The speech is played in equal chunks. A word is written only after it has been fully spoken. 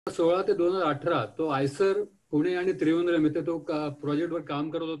2016 ते 2018 तो आयसर पुणे आणि त्रिवेंद्रम इथे तो प्रोजेक्टवर काम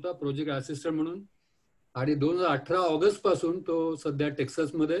करत होता, प्रोजेक्ट असिस्टंट म्हणून. आणि 2018 ऑगस्ट पासून तो सध्या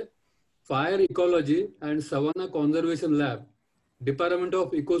टेक्सासमध्ये fire ecology and savanna conservation lab, department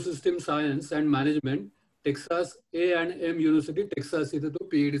of ecosystem science and management, Texas A&M university Texas इथे तो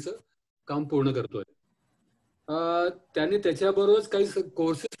PhDचं काम पूर्ण करतोय. त्यांनी त्याच्याबरोबरच काही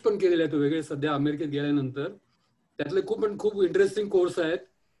कोर्सेस पण केलेले आहेत वेगळे सध्या अमेरिकेत गेल्यानंतर. त्यातले खूप इंटरेस्टिंग कोर्स आहेत.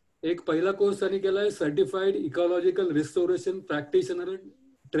 एक पहिला कोर्स त्यांनी केलाय certified ecological restoration practitioner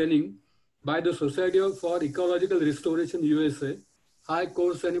training by the society for ecological restoration USA. हा एक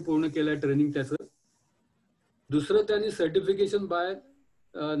कोर्स त्यांनी पूर्ण केलाय ट्रेनिंग त्याचं. दुसरं त्यांनी certification bye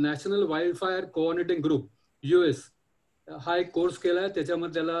national वाईल्डफायर coordinating group US हा एक कोर्स केलाय.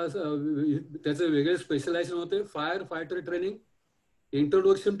 त्याच्यामध्ये त्याचे वेगळे स्पेशलायझेशन होते fire fighter training,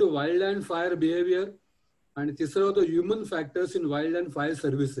 introduction to wild and fire behaviour, आणि तिसरं होतं human factors in wild and fire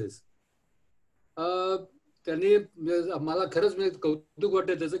services. त्यांनी मला खरंच म्हणजे कौतुक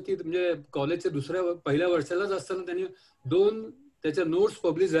वाटतं त्याचं की म्हणजे कॉलेजच्या पहिल्या वर्षालाच असताना त्यांनी 2 त्याच्या नोट्स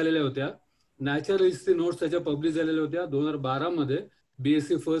पब्लिश झालेल्या होत्या. नॅचरल हिस्ट्री नोट्स त्याच्या पब्लिश झालेल्या होत्या 2012 मध्ये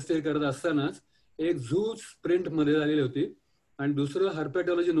BSc फर्स्ट इयर करत असतानाच. एक झू प्रिंट मध्ये झालेली होती आणि दुसरं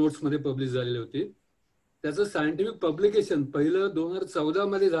हर्पेटॉलॉजी नोट्स मध्ये पब्लिश झालेली होती. त्याचं सायंटिफिक पब्लिकेशन पहिलं 2014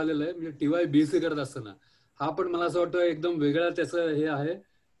 मध्ये झालेलं आहे, म्हणजे TY BSc करत असताना. हा पण मला असं वाटतं एकदम वेगळा त्याचं हे आहे.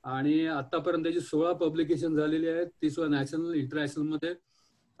 आणि आतापर्यंत त्याची 16 पब्लिकेशन झालेली आहेत, ती सुद्धा नॅशनल इंटरनॅशनल मध्ये.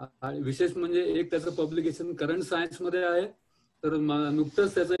 विशेष म्हणजे एक त्याचं पब्लिकेशन करंट सायन्स मध्ये आहे, तर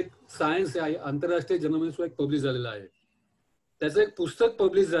नुकतंच त्याचं एक सायन्स आंतरराष्ट्रीय जर्नलमध्ये एक पब्लिश झालेलं आहे. त्याचं एक पुस्तक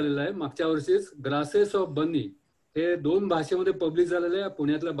पब्लिश झालेलं आहे मागच्या वर्षीच, ग्रासेस ऑफ बनी. हे 2 भाषेमध्ये पब्लिश झालेलं आहे,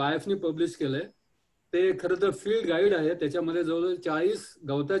 पुण्यातल्या बायफनी पब्लिश केलंय. ते खरं तर फील्ड गाईड आहे, त्याच्यामध्ये जवळजवळ 40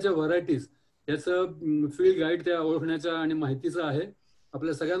 गवताच्या व्हरायटीज याचं फील्ड गाईड त्या ओळखण्याचा आणि माहितीचं आहे.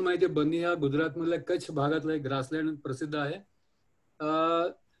 आपल्या सगळ्यांना माहिती आहे बन्नी हा गुजरातमधल्या कच्छ भागातला एक ग्रासलँड प्रसिद्ध आहे.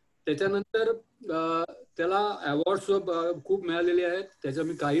 त्याच्यानंतर त्याला अवॉर्ड्स खूप मिळालेले आहेत, त्याचा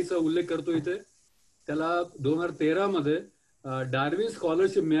मी काहीचा उल्लेख करतो इथे. त्याला 2013 मध्ये डार्विन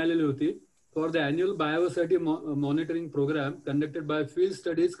स्कॉलरशिप मिळालेली होती for the annual बायोव्हर्सिटी monitoring programme conducted by field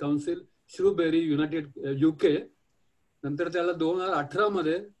studies council श्रूबेरी United UK. नंतर त्याला 2018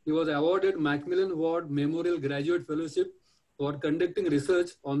 मध्ये he was awarded Macmillan ward memorial graduate fellowship for conducting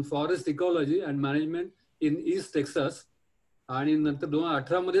research on forest ecology and management in east Texas. आणि नंतर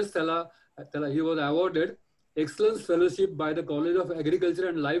 2018 मध्येच त्याला he was awarded excellence fellowship by the college of agriculture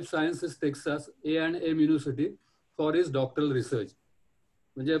and life sciences Texas A&M university for his doctoral research.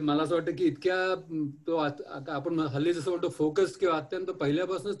 म्हणजे मला असं वाटतं की इतक्या तो आपण हल्ली जसं म्हणतो फोकस किंवा अत्यंत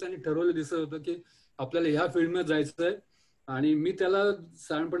पहिल्यापासूनच त्यांनी ठरवलं दिसत होतं की आपल्याला ह्या फील्डमध्ये जायचं आहे. आणि मी त्याला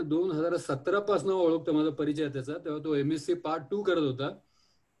साधारणपणे 2017 पासून ओळखतो, माझा परिचय त्याचा. तेव्हा तो MSc पार्ट 2 करत होता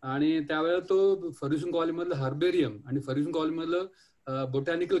आणि त्यावेळेला तो फर्ग्युसन कॉलेजमधलं हर्बेरियम आणि फर्ग्युसन कॉलेजमधलं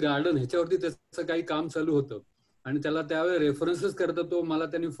बोटॅनिकल गार्डन ह्याच्यावरती त्याचं काही काम चालू होतं. आणि त्याला त्यावेळेला रेफरन्सेस करता तो मला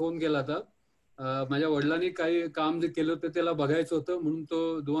त्यांनी फोन केला होता. माझ्या वडिलांनी काही काम जे केलं होतं त्याला बघायचं होतं म्हणून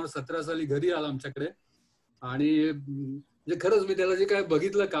तो 2017 साली घरी आला आमच्याकडे. आणि म्हणजे खरंच मी त्याला जे काय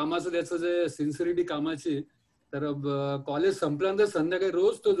बघितलं कामाचं, त्याचं जे सिन्सिरिटी कामाची, तर कॉलेज संपल्यानंतर संध्याकाळी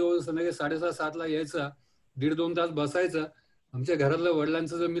रोज तो जवळ संध्याकाळी 6:30-7 ला यायचा, 1.5-2 तास बसायचा. आमच्या घरातल्या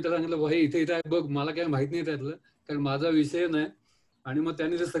वडिलांचं जर मी त्याला सांगितलं हे इथे आहे बघ, मला काही माहित नाही त्यातलं कारण माझा विषय नाही. आणि मग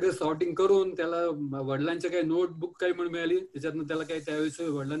त्यांनी ते सगळे सॉर्टिंग करून त्याला वडिलांच्या काही नोटबुक काही म्हणून मिळाली, त्याच्यातनं त्याला काही त्यावेळेस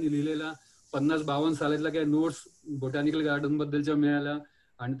वडिलांनी लिहिलेला 50-52 सालातल्या काही नोट्स बोटॅनिकल गार्डन बद्दलच्या मिळाल्या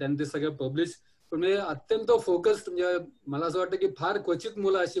आणि त्यांनी ते सगळं पब्लिश. पण म्हणजे अत्यंत फोकस्ड, म्हणजे मला असं वाटतं की फार क्वचित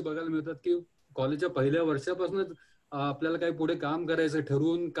मुलं अशी बघायला मिळतात की कॉलेजच्या पहिल्या वर्षापासूनच आपल्याला काही पुढे काम करायचं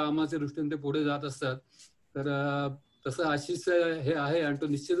ठरवून कामाच्या दृष्टीने ते पुढे जात असतात. तर तसं आशिष हे आहे आणि तो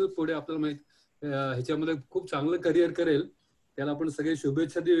निश्चितच पुढे आपल्याला माहित ह्याच्यामध्ये खूप चांगलं करिअर करेल. त्याला आपण सगळे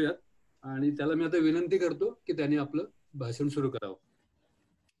शुभेच्छा देऊयात आणि त्याला मी आता विनंती करतो की त्याने आपलं भाषण सुरू करावं.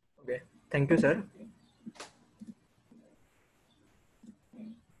 Okay, thank you sir.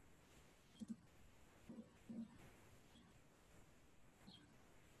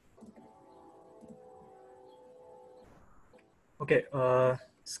 Okay,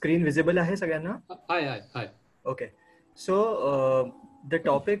 screen visible आहे सगळ्यांना? हाय. Okay, so the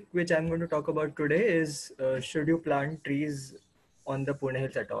topic which I'm going to talk about today is should you plant trees on the Pune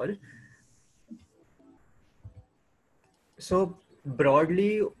Hills at all? So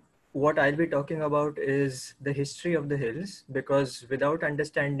broadly, what I'll be talking about is the history of the hills, because without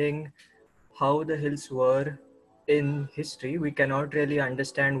understanding how the hills were in history, we cannot really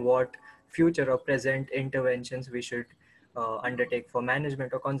understand what future or present interventions we should undertake for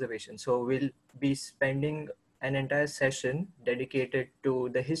management or conservation. So we'll be spending an entire session dedicated to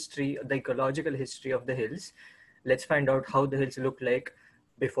the history, the ecological history of the hills. Let's find out how the hills look like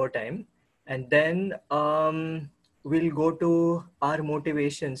before time. And then we'll go to our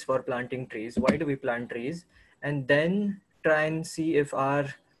motivations for planting trees. Why do we plant trees? And then try and see if our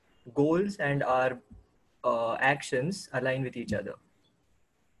goals and our actions align with each other.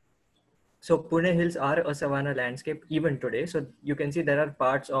 So Pune hills are a savanna landscape even today. So you can see there are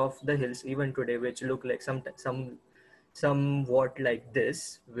parts of the hills even today which look like somewhat like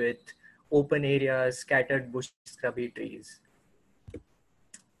this, with open areas, scattered bushy, scrubby trees.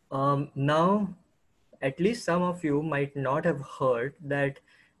 Now, at least some of you might not have heard that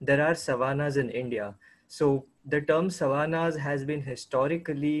there are savannas in India. So the term savannas has been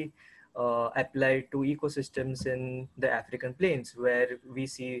historically applied to ecosystems in the African plains, where we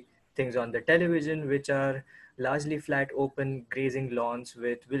see things on the television which are largely flat, open, grazing lawns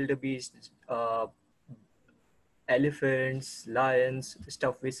with wildebeest, elephants, lions,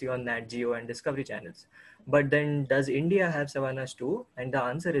 stuff we see on Nat Geo and Discovery channels. But then, does India have savannas too? And the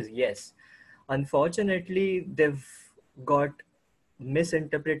answer is yes. Unfortunately, they've got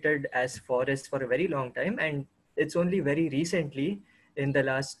misinterpreted as forests for a very long time, and it's only very recently, in the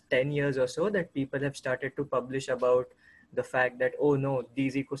last 10 years or so, that people have started to publish about the fact that, oh no,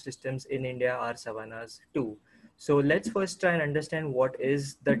 these ecosystems in India are savannas too. So let's first try and understand what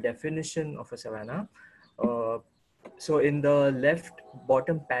is the definition of a savanna. Uh, so in the left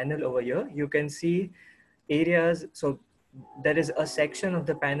bottom panel over here, you can see areas. So there is a section of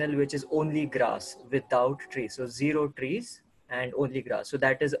the panel which is only grass without trees. So zero trees and only grass. So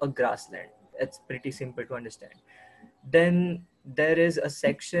that is a grassland. It's pretty simple to understand. Then there is a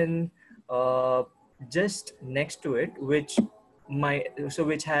section just next to it, which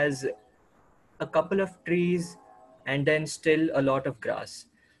has a couple of trees and then still a lot of grass.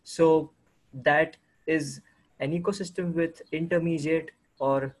 So that is an ecosystem with intermediate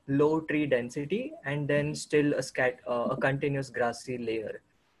or low tree density and then still a continuous grassy layer.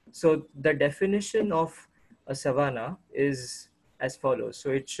 So the definition of a savanna is as follows. So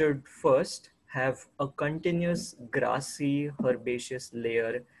it should first have a continuous grassy herbaceous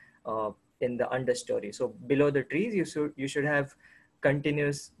layer in the understory. So below the trees, you should have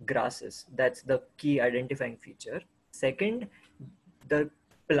continuous grasses. That's the key identifying feature. Second, the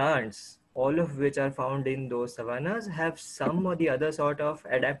plants, all of which are found in those savannas, have some or the other sort of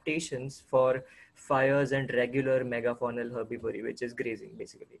adaptations for fires and regular megafaunal herbivory, which is grazing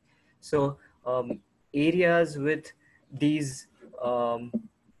basically. So areas with these um,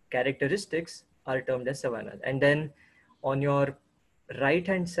 characteristics are termed as savannas. And then on your right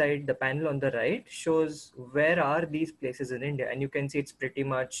hand side, the panel on the right shows where are these places in India, and you can see it's pretty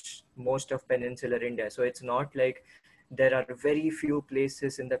much most of peninsular India. So it's not like there are very few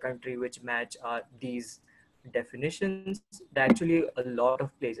places in the country which match these definitions. Actually, a lot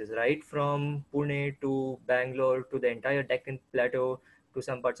of places, right from Pune to Bangalore to the entire Deccan Plateau to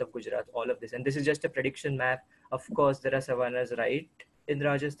some parts of Gujarat, all of this. And this is just a prediction map. Of course, there are savannas right in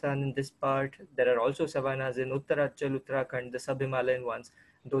Rajasthan in this part. There are also savannas in Uttarachal, Uttarakhand, the sub-Himalayan ones.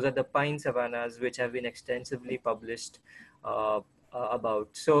 Those are the pine savannas which have been extensively published about.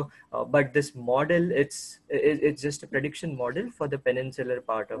 So, but this model, it's just a prediction model for the peninsular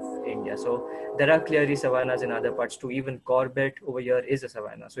part of India. So there are clearly savannas in other parts too. Even Corbett over here is a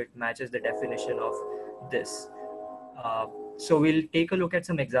savanna. So it matches the definition of this. Uh, so we'll take a look at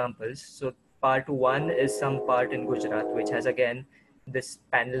some examples. So part one is some part in Gujarat, which has again this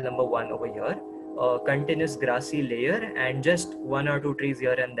panel number one over here, a continuous grassy layer and just one or two trees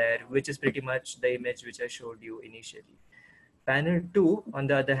here and there, which is pretty much the image which I showed you initially. Panel 2, on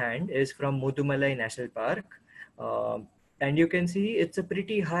the other hand, is from Mudumalai National Park. And you can see it's a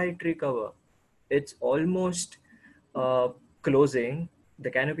pretty high tree cover. It's almost uh, closing.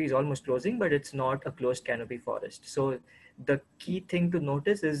 The canopy is almost closing, but it's not a closed canopy forest. So the key thing to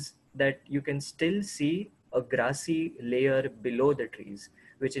notice is that you can still see a grassy layer below the trees,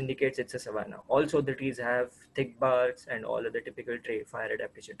 which indicates it's a savanna. Also, the trees have thick barks and all of the typical fire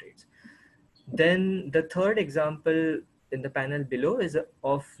adaptation traits. Then the third example in the panel below is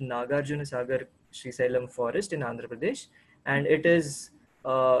of Nagarjuna Sagar Srisailam forest in Andhra Pradesh. And it is,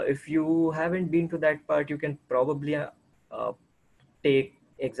 if you haven't been to that part, you can probably take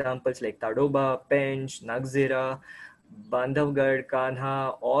examples like Tadoba, Pench, Nagzira, Bandhavgarh,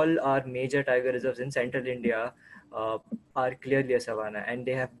 Kanha. All are major tiger reserves in central India, uh, are clearly a savanna, and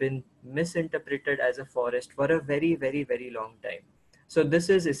they have been misinterpreted as a forest for a very, very, very long time. So this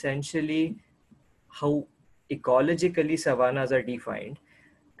is essentially how ecologically savannas are defined,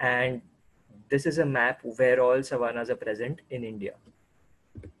 and this is a map where all savannas are present in India.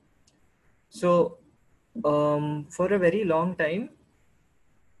 So For a very long time,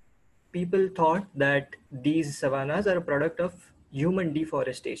 people thought that these savannas are a product of human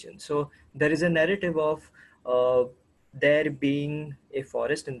deforestation. So there is a narrative of there being a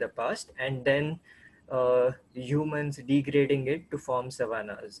forest in the past and then humans degrading it to form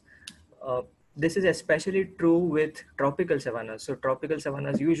savannas. Uh, this is especially true with tropical savannas. So tropical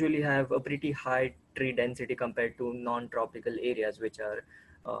savannas usually have a pretty high tree density compared to non-tropical areas, which are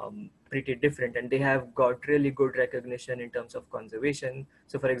pretty different, and they have got really good recognition in terms of conservation.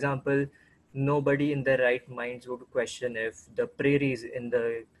 So for example, nobody in their right minds would question if the prairies in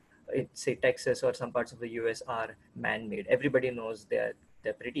say Texas or some parts of the US are man-made. Everybody knows they're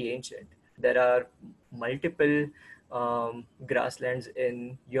pretty ancient. There are multiple grasslands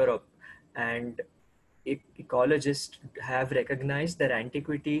in Europe, and ecologists have recognized their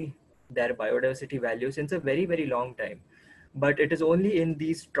antiquity, their biodiversity value since a very, very long time. But it is only in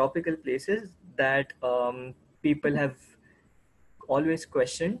these tropical places that people have always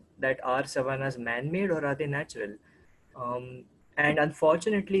questioned that are savannas man-made or are they natural? And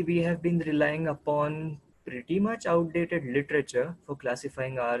unfortunately, we have been relying upon pretty much outdated literature for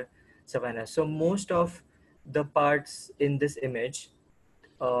classifying our savannas. So most of the parts in this image,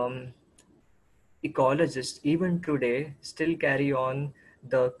 um, ecologists even today still carry on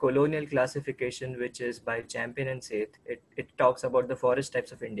the colonial classification, which is by Champion and Seth. It talks about the forest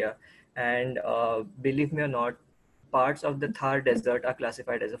types of India, and believe me or not, parts of the Thar Desert are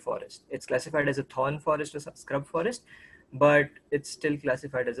classified as a forest. It's classified as a thorn forest or scrub forest, but it's still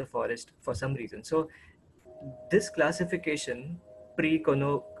classified as a forest for some reason. So this classification,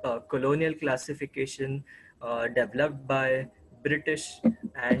 pre-colonial classification developed by British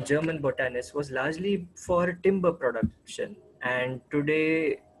and German botanists, was largely for timber production. And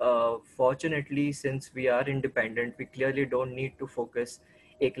today, fortunately, since we are independent, we clearly don't need to focus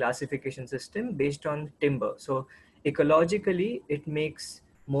a classification system based on timber. So ecologically, it makes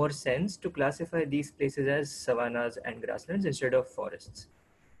more sense to classify these places as savannas and grasslands instead of forests.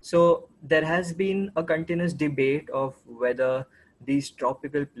 So there has been a continuous debate of whether these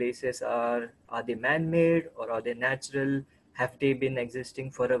tropical places are they man-made or are they natural? Have they been existing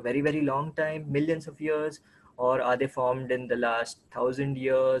for a very, very long time, millions of years, or are they formed in the last 1,000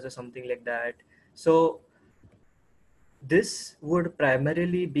 years or something like that? So this would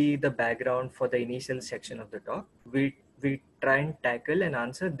primarily be the background for the initial section of the talk. We try and tackle and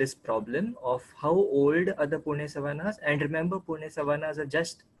answer this problem of how old are the Pune savannas. And remember, Pune savannas are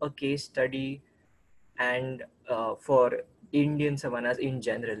just a case study and for Indian savannas in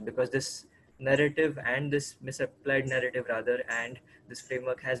general, because this narrative and this misapplied narrative rather, and this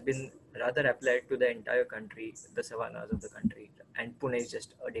framework has been rather applied to the entire country, the savannas of the country, and Pune is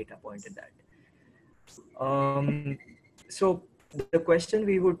just a data point in that. So the question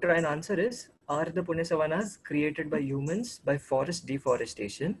we would try and answer is, are the Pune savannas created by humans by forest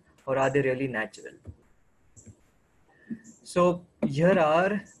deforestation, or are they really natural? So here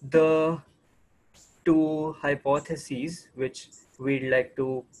are the two hypotheses which we'd like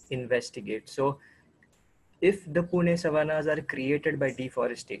to investigate. So if the Pune savannas are created by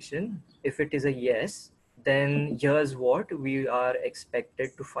deforestation, if it is a yes, then here's what we are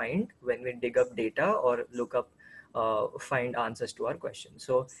expected to find when we dig up data or look up, find answers to our question.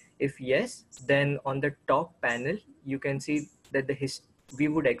 So if yes, then on the top panel, you can see that we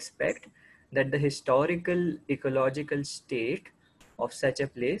would expect that the historical ecological state of such a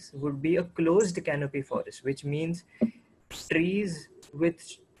place would be a closed canopy forest, which means trees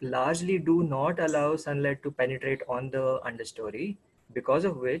which largely do not allow sunlight to penetrate on the understory, because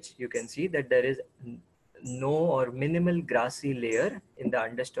of which you can see that there is no or minimal grassy layer in the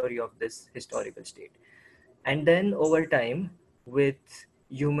understory of this historical state. And then over time, with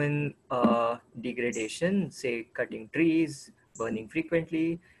human degradation, say cutting trees, burning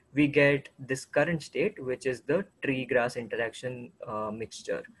frequently, we get this current state, which is the tree grass interaction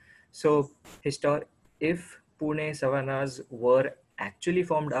mixture. So if Pune savannas were actually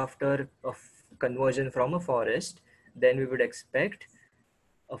formed after a conversion from a forest, then we would expect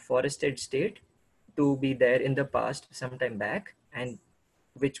a forested state to be there in the past sometime back, and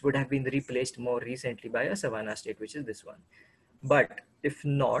which would have been replaced more recently by a savanna state, which is this one. But if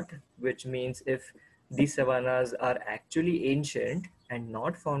not, which means if these savannas are actually ancient and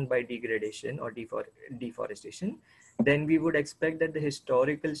not formed by degradation or deforestation, then we would expect that the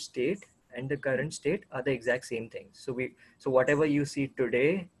historical state and the current state are the exact same thing. So whatever you see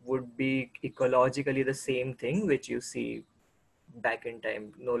today would be ecologically the same thing which you see back in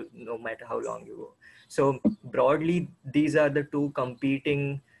time, no matter how long you go. So broadly, these are the two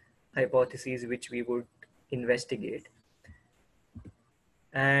competing hypotheses which we would investigate.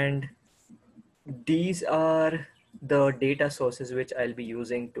 And these are the data sources which I'll be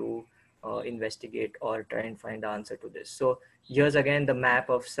using to investigate or try and find the answer to this. So here's again the map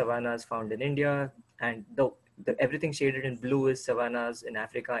of savannas found in India, and everything shaded in blue is savannas in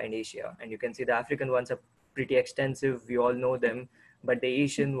Africa and Asia. And you can see the African ones are pretty extensive. We all know them, but the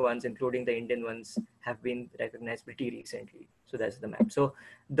Asian ones, including the Indian ones, have been recognized pretty recently. So that's the map. So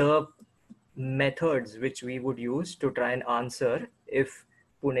the methods which we would use to try and answer if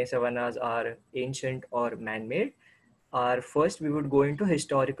Pune savannas are ancient or man-made are, first we would go into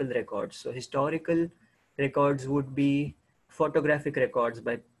historical records. So historical records would be photographic records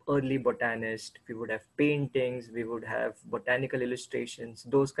by early botanists. We would have paintings, we would have botanical illustrations,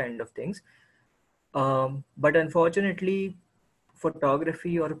 those kind of things. But unfortunately,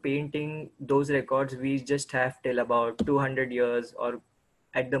 photography or painting, those records we just have till about 200 years or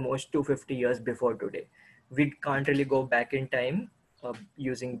at the most 250 years before today. We can't really go back in time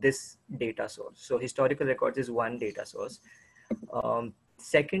using this data source. So historical records is one data source.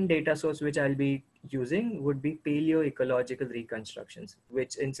 Second data source which I'll be using would be paleo-ecological reconstructions,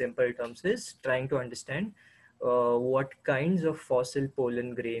 which in simple terms is trying to understand what kinds of fossil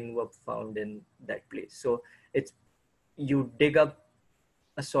pollen grain were found in that place. So it's, you dig up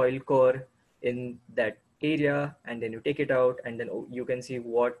a soil core in that area and then you take it out, and then you can see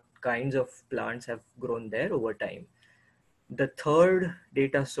what kinds of plants have grown there over time. The third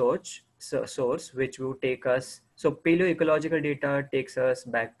data source which will take us, so paleoecological data takes us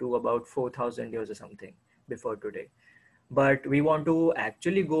back to about 4,000 years or something before today. But we want to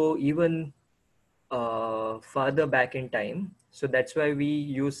actually go even farther back in time. So that's why we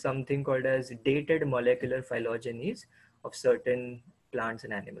use something called as dated molecular phylogenies of certain plants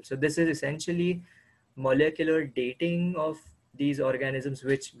and animals. So this is essentially molecular dating of these organisms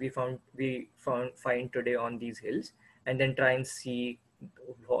which find today on these hills, and then try and see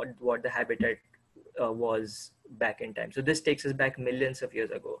what the habitat was back in time. So this takes us back millions of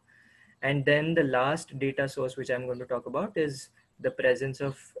years ago. And then the last data source which I'm going to talk about is the presence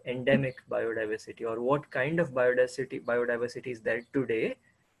of endemic biodiversity, or what kind of biodiversity is there today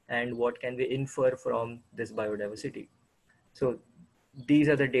and what can we infer from this biodiversity. So these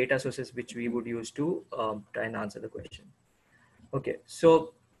are the data sources which we would use to try and answer the question. Okay,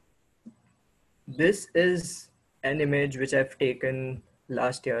 so this is an image which I've taken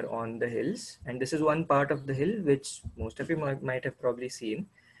last year on the hills, and this is one part of the hill which most of you might have probably seen.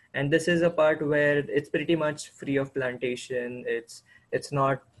 And this is a part where it's pretty much free of plantation. It's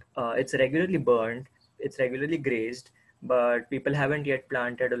not it's regularly burned, it's regularly grazed, but people haven't yet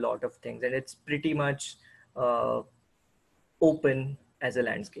planted a lot of things, and it's pretty much open as a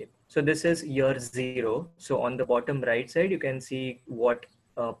landscape. So this is year 0. So on the bottom right side, you can see what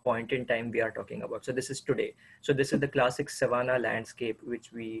point in time we are talking about. So this is today. So this is the classic savanna landscape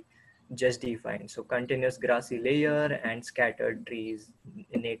which we just defined. So continuous grassy layer and scattered trees,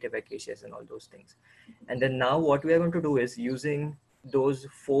 native acacias and all those things. And then now what we are going to do is, using those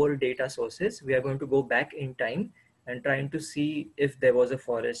 4 data sources, we are going to go back in time and trying to see if there was a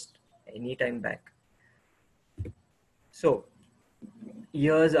forest any time back. So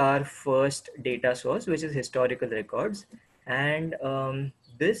here's our first data source, which is historical records. And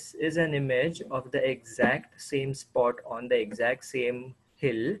this is an image of the exact same spot on the exact same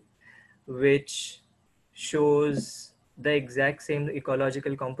hill, which shows the exact same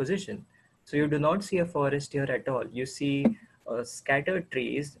ecological composition. So you do not see a forest here at all. You see scattered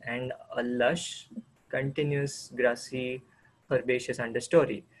trees and a lush, continuous, grassy, herbaceous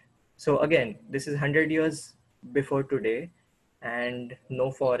understory. So again, this is 100 years before today, and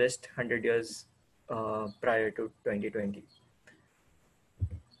no forest 100 years prior to 2020.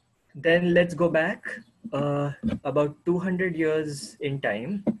 Then let's go back about 200 years in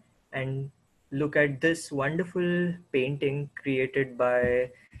time and look at this wonderful painting created by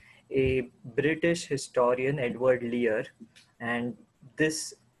a British historian, Edward Lear. And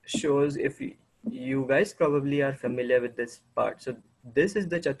this shows, if you guys probably are familiar with this part. So this is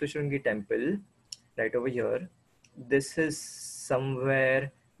the Chatushringi temple right over here. This is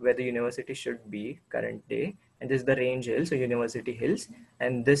somewhere where the university should be current day, and this is the range hill, so University Hills.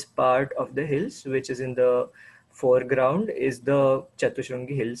 And this part of the hills which is in the foreground is the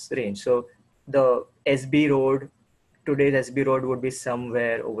Chatushringi Hills range. So the SB road, today's SB road, would be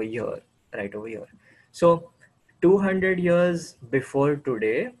somewhere over here, right over here. So 200 years before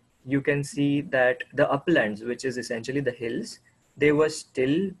today, you can see that the uplands, which is essentially the hills, they were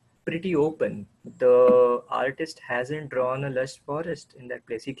still pretty open. The artist hasn't drawn a lush forest in that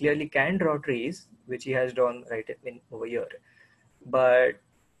place. He clearly can draw trees, which he has drawn right in over here, but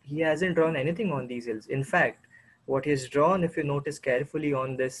he hasn't drawn anything on these hills. In fact, what he's drawn, if you notice carefully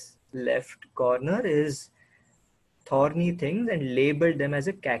on this left corner is thorny things and labeled them as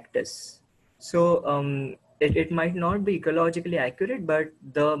a cactus. So it might not be ecologically accurate, but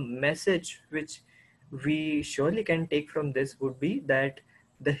the message which we surely can take from this would be that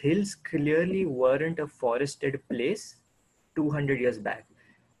the hills clearly weren't a forested place 200 years back.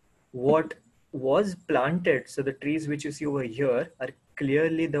 What was planted, so the trees which you see over here are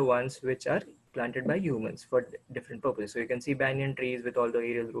clearly the ones which are planted by humans for different purposes. So you can see banyan trees with all the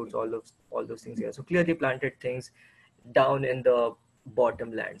aerial roots, all those things here. So clearly planted things down in the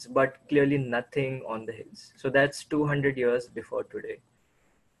bottom lands, but clearly nothing on the hills. So that's 200 years before today.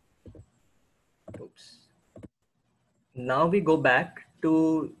 Oops. Now we go back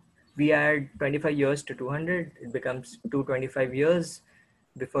to, we add 25 years to 200, it becomes 225 years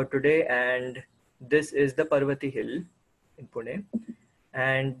before today, and this is the Parvati Hill in Pune.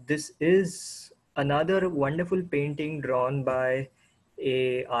 And this is another wonderful painting drawn by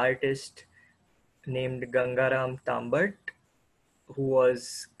a artist named Gangaram Tambat, who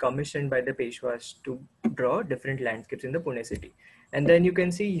was commissioned by the Peshwas to draw different landscapes in the Pune city. And then you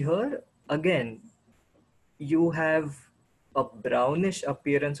can see here again, you have a brownish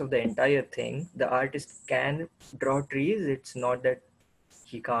appearance of the entire thing. The artist can draw trees. It's not that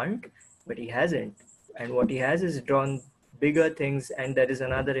he can't, but he hasn't. And what he has is drawn bigger things. And there is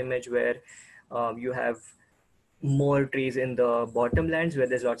another image where you have more trees in the bottomlands where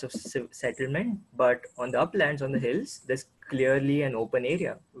there's lots of settlement, but on the uplands, on the hills, there's clearly an open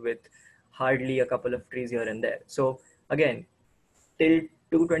area with hardly a couple of trees here and there. So again, till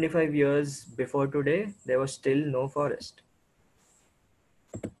 225 years before today, there was still no forest.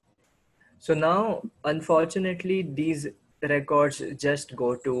 So now, unfortunately, these records just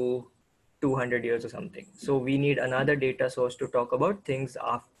go to 200 years or something. So we need another data source to talk about things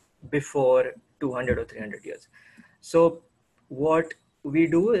before 200 or 300 years. So what we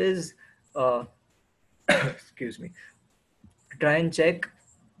do is, excuse me, try and check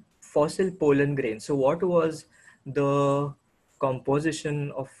fossil pollen grains. So what was the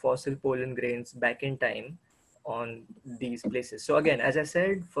composition of fossil pollen grains back in time on these places? So again, as I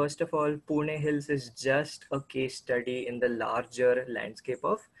said, first of all, Pune Hills is just a case study in the larger landscape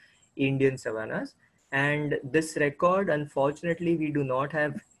of Indian savannas. And this record, unfortunately, we do not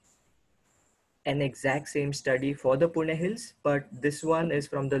have an exact same study for the Pune Hills, but this one is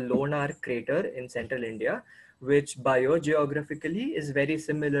from the Lonar crater in central India, which biogeographically is very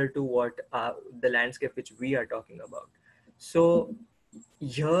similar to what the landscape which we are talking about. So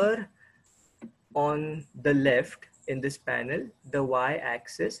here on the left in this panel, the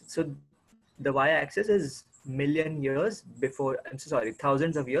y-axis, so the y-axis is million years before, I'm so sorry,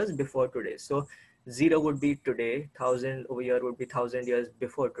 thousands of years before today. So 0 would be today, 1000 over here would be 1000 years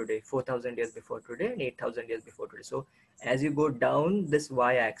before today, 4000 years before today, and 8000 years before today. So as you go down this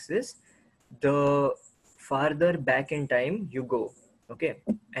y-axis, the farther back in time you go, okay?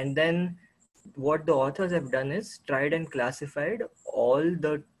 And then what the authors have done is tried and classified all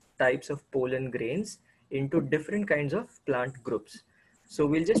the types of pollen grains into different kinds of plant groups. So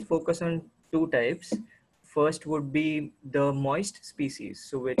we'll just focus on two types. First would be the moist species,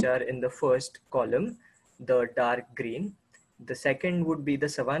 so which are in the first column, the dark green. The second would be the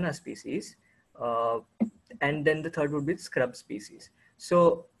savanna species, and then the third would be scrub species.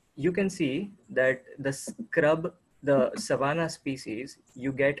 So you can see that the savanna species,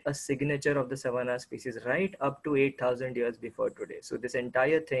 you get a signature of the savanna species right up to 8000 years before today. So this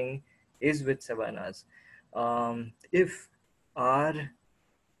entire thing is with savannas. If our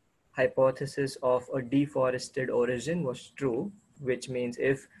hypothesis of a deforested origin was true, which means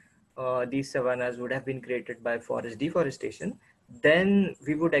if these savannas would have been created by forest deforestation, then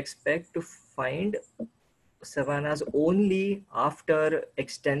we would expect to find savannas only after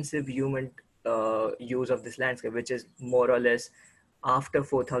extensive human use of this landscape, which is more or less after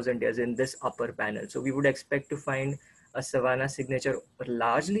 4000 years in this upper panel. So we would expect to find a savanna signature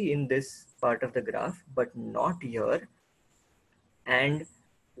largely in this part of the graph, but not here. And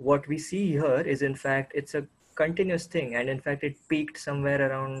what we see here is, in fact, it's a continuous thing. And in fact, it peaked somewhere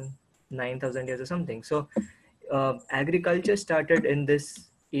around 9000 years or something. So agriculture started in this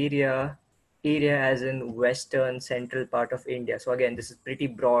area as in western central part of India. So again, this is pretty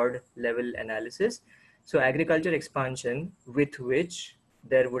broad level analysis. So agriculture expansion, with which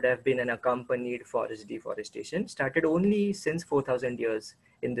there would have been an accompanied forest deforestation, started only since 4000 years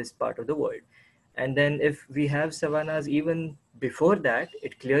in this part of the world. And then if we have savannas even before that,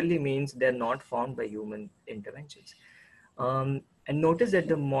 it clearly means they're not formed by human interventions. And notice that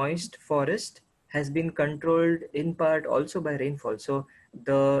the moist forest has been controlled in part also by rainfall. So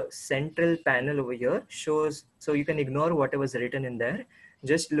the central panel over here shows, so you can ignore whatever's written in there.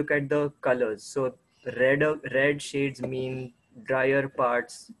 just look at the colors. So red shades mean drier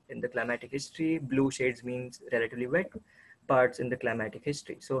parts in the climatic history, blue shades means relatively wet parts in the climatic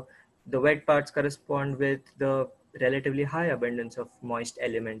history. So the wet parts correspond with the relatively high abundance of moist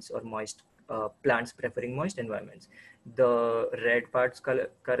elements or moist plants preferring moist environments. The red parts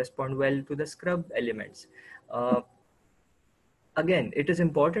correspond well to the scrub elements. Uh, Again, it is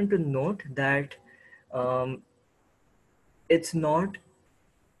important to note that um, it's not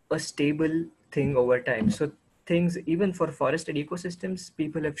a stable thing over time. So things, even for forested ecosystems,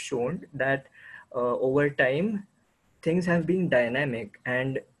 people have shown that over time things have been dynamic,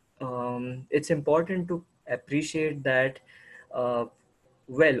 and it's important to appreciate that. uh,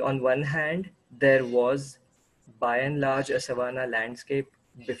 well, on one hand, there was by and large a savanna landscape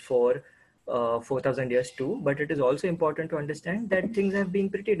before 4,000 years too, but it is also important to understand that things have been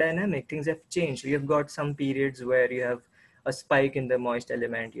pretty dynamic. Things have changed. We have got some periods where you have a spike in the moist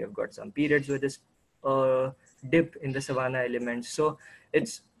element, you have got some periods where this dip in the savanna element. So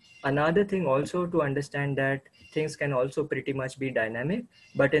it's another thing also to understand that things can also pretty much be dynamic,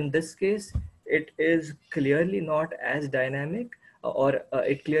 but in this case it is clearly not as dynamic, or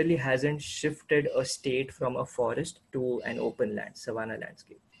it clearly hasn't shifted a state from a forest to an open land, savanna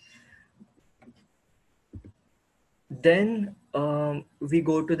landscape. Then we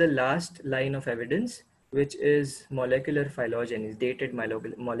go to the last line of evidence, which is molecular phylogenies, dated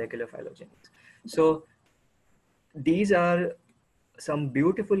molecular phylogenies. So these are some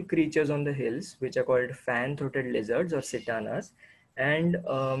beautiful creatures on the hills, which are called fan-throated lizards or sitanas. And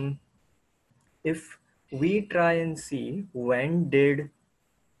if we try and see when did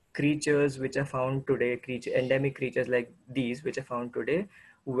creatures which are found today, endemic creatures like these which are found today,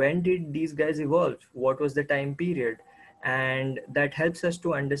 when did these guys evolve? What was the time period? And that helps us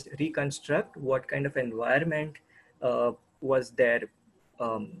to reconstruct what kind of environment was there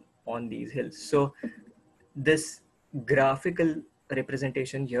on these hills. So this graphical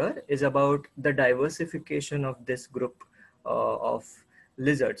representation here is about the diversification of this group of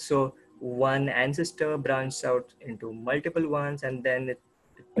lizards. So one ancestor branched out into multiple ones, and then it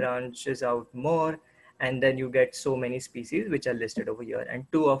branches out more, and then you get so many species which are listed over here, and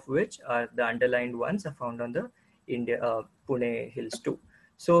two of which are the underlined ones are found on the Pune hills too.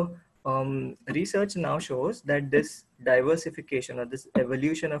 So research now shows that this diversification or this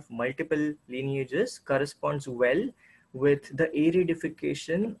evolution of multiple lineages corresponds well with the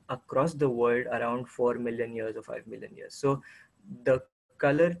aridification across the world around 4 million years or 5 million years. So the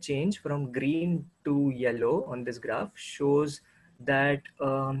color change from green to yellow on this graph shows that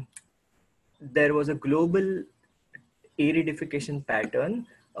there was a global aridification pattern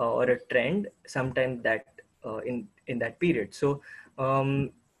or a trend sometime that in that period. So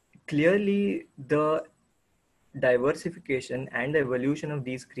clearly the diversification and the evolution of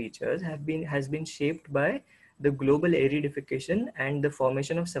these creatures has been shaped by the global aridification and the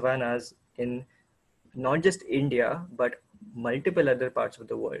formation of savannas in not just India, but multiple other parts of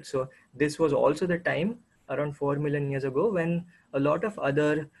the world. So this was also the time around 4 million years ago when a lot of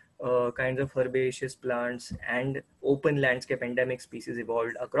other kinds of herbaceous plants and open landscape endemic species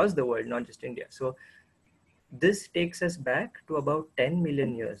evolved across the world, not just India. So this takes us back to about 10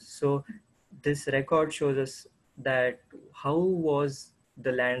 million years. So this record shows us that how was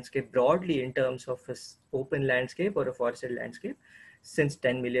the landscape broadly in terms of an open landscape or a forested landscape since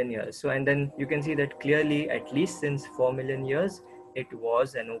 10 million years. So, and then you can see that clearly, at least since 4 million years, it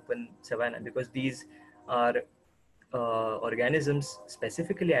was an open savanna, because these are organisms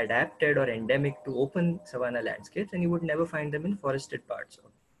specifically adapted or endemic to open savanna landscapes, and you would never find them in forested parts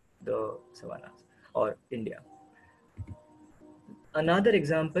of the savannas or India. Another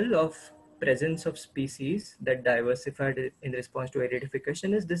example of presence of species that diversified in response to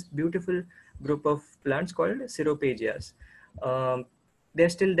aridification is this beautiful group of plants called ceropegias. They're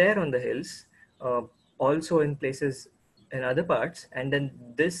still there on the hills, also in places in other parts. And then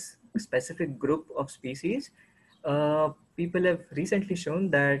this specific group of species, people have recently shown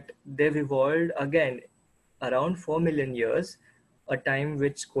that they've evolved again around 4 million years, a time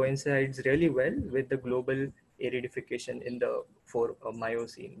which coincides really well with the global aridification in the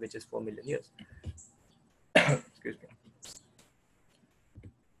Miocene, which is 4 million years. Excuse me.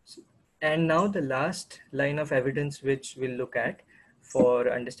 And now the last line of evidence which we'll look at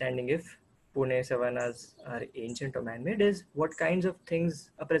for understanding if Pune savannas are ancient or man-made is what kinds of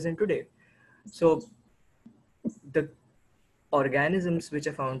things are present today. So the organisms which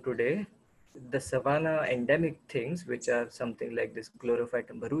are found today, the savanna endemic things, which are something like this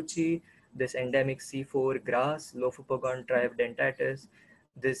Chlorophytum baruchi, this endemic C4 grass, Lophopogon tribe dentatus,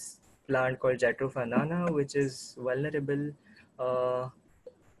 this plant called Jatropha nana, which is vulnerable,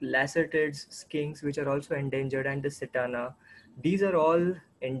 lacertids, skinks, which are also endangered, and the cetana. These are all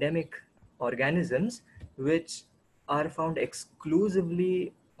endemic organisms which are found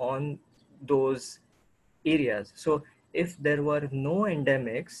exclusively on those areas. So if there were no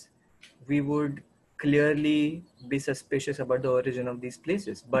endemics, we would clearly be suspicious about the origin of these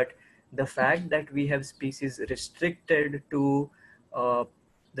places. But the fact that we have species restricted to uh,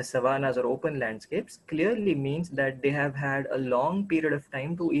 the savannas or open landscapes clearly means that they have had a long period of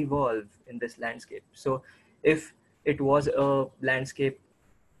time to evolve in this landscape. So if it was a landscape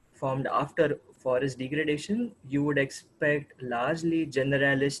formed after forest degradation, you would expect largely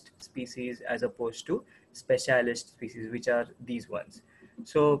generalist species as opposed to specialist species, which are these ones.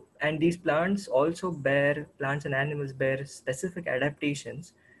 So, and these plants and animals bear specific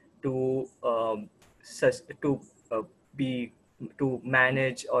adaptations to to uh, be to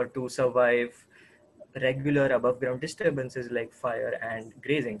manage or to survive regular above ground disturbances like fire and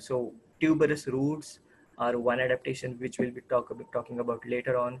grazing. So tuberous roots are one adaptation which we'll be talking about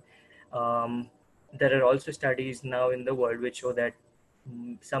later on. Um, there are also studies now in the world which show that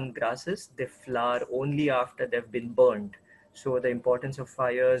some grasses, they flower only after they've been burned. So the importance of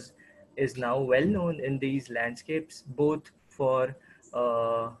fires is now well known in these landscapes, both for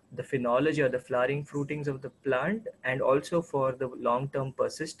the phenology or the flowering fruitings of the plant, and also for the long-term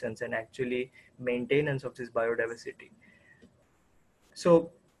persistence and actually maintenance of this biodiversity.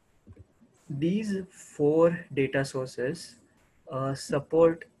 So these four data sources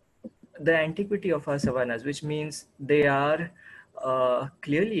support the antiquity of our savannas, which means they are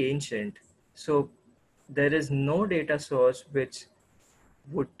clearly ancient. So there is no data source which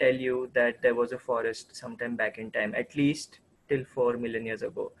would tell you that there was a forest sometime back in time, at least till 4 million years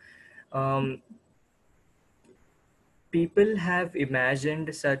ago. Um, People have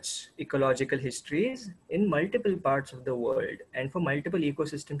imagined such ecological histories in multiple parts of the world and for multiple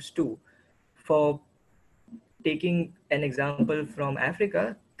ecosystems too. For taking an example from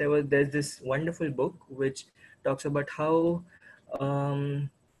Africa, there's this wonderful book which talks about um,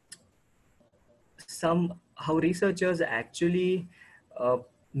 how researchers actually uh,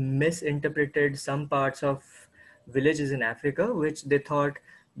 misinterpreted some parts of villages in Africa, which they thought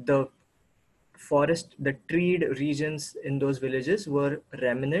the the treed regions in those villages were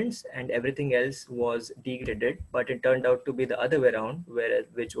remnants and everything else was degraded. But it turned out to be the other way around,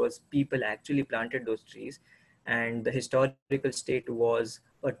 which was people actually planted those trees, and the historical state was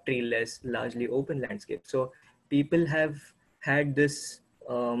a treeless, largely open landscape. So people have had this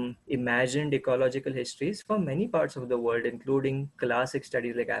imagined ecological histories for many parts of the world, including classic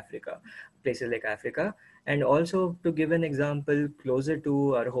studies like Africa, places like Africa. And also, to give an example closer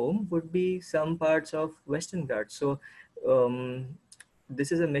to our home, would be some parts of Western Ghats. So,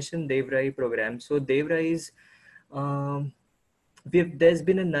 this is a mission Devrai program. So, Devrai is, um, there's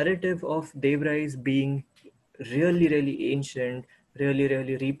been a narrative of Devrais being really ancient, really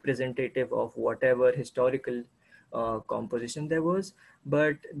representative of whatever historical composition there was.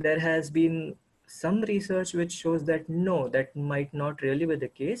 But there has been some research which shows that no, that might not really be the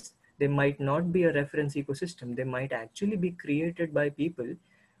case. They might not be a reference ecosystem. They might actually be created by people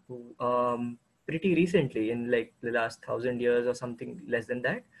pretty recently, in like the last 1,000 years or something less than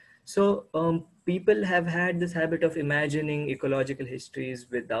that. So people have had this habit of imagining ecological histories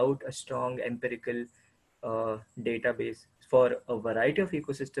without a strong empirical database for a variety of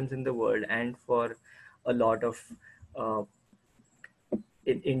ecosystems in the world and for a lot of uh,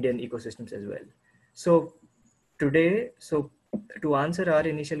 Indian ecosystems as well. So today, so to answer our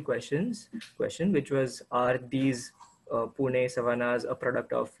initial question, which was, are these Pune savannas a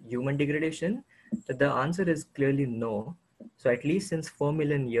product of human degradation? The answer is clearly no. So at least since 4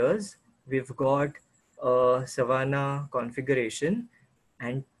 million years, we've got a savanna configuration,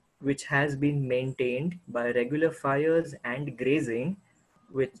 and which has been maintained by regular fires and grazing,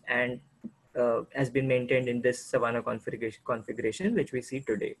 which and has been maintained in this savanna configuration which we see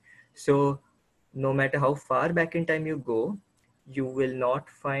today. So no matter how far back in time you go, you will not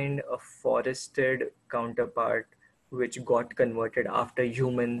find a forested counterpart which got converted after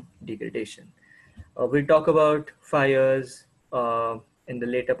human degradation. We'll talk about fires in the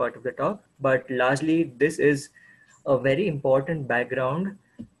later part of the talk, but largely this is a very important background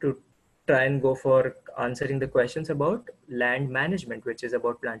to try and go for answering the questions about land management, which is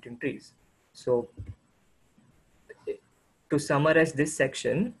about planting trees. So to summarize this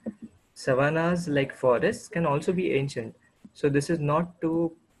section, savannas, like forests, can also be ancient. So this is not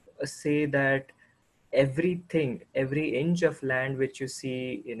to say that every inch of land which you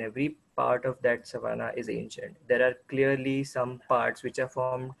see in every part of that savanna is ancient. There are clearly some parts which are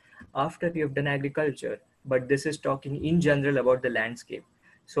formed after you've done agriculture, but this is talking in general about the landscape.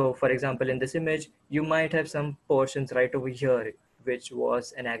 So for example, in this image, you might have some portions right over here, which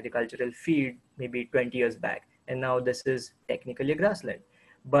was an agricultural field maybe 20 years back. And now this is technically a grassland.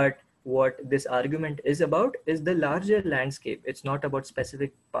 But what this argument is about is the larger landscape. It's not about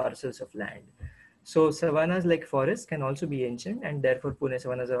specific parcels of land. So savannas like forests can also be ancient, and therefore Pune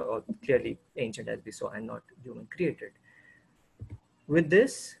savannas are all clearly ancient, as we saw, and not human created. With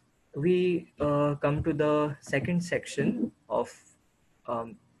this, we come to the second section of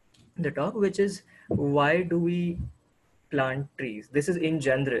um, the talk, which is why do we plant trees? This is in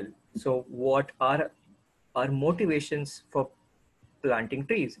general. So, what are our motivations for planting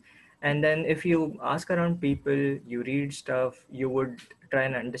trees? And then, if you ask around people, you read stuff, you would try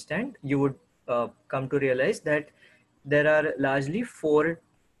and understand, you would come to realize that there are largely four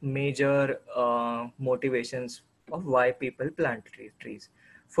major motivations of why people plant trees.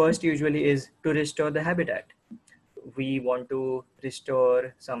 First, usually, is to restore the habitat. We want to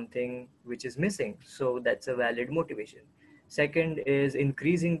restore something which is missing, so that's a valid motivation. Second is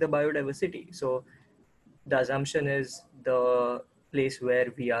increasing the biodiversity. So the assumption is the place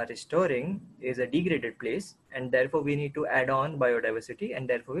where we are restoring is a degraded place, and therefore we need to add on biodiversity, and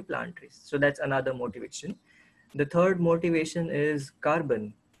therefore we plant trees. So that's another motivation. The third motivation is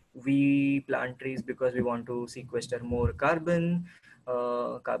carbon. We plant trees because we want to sequester more carbon.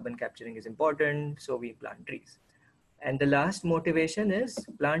 Carbon capturing is important, so we plant trees. And the last motivation is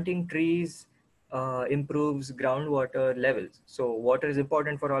planting trees improves groundwater levels. So water is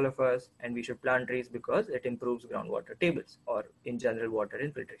important for all of us, and we should plant trees because it improves groundwater tables, or in general water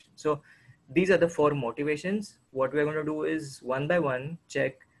infiltration. So these are the four motivations. What we're going to do is one by one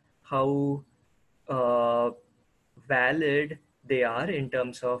check how uh, valid they are in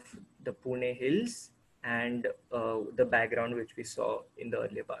terms of the Pune hills and the background which we saw in the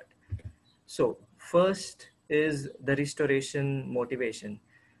earlier part. So first is the restoration motivation.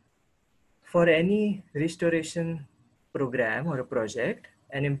 For any restoration program or a project,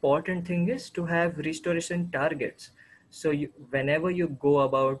 an important thing is to have restoration targets. So whenever you go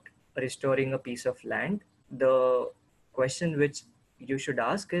about restoring a piece of land, the question which you should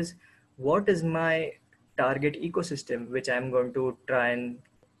ask is, what is my target ecosystem which I'm going to try and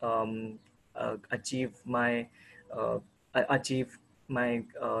um, achieve my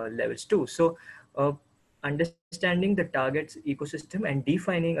uh, levels too. So understanding the target's ecosystem and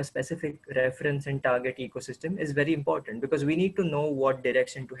defining a specific reference and target ecosystem is very important, because we need to know what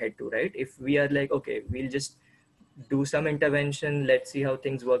direction to head to, right? If we are like, okay, we'll just do some intervention, let's see how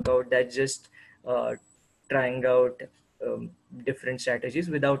things work out, that's just uh, trying out different strategies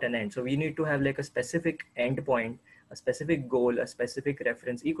without an end. So we need to have like a specific endpoint, a specific goal, a specific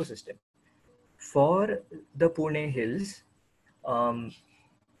reference ecosystem. For the Pune Hills, um,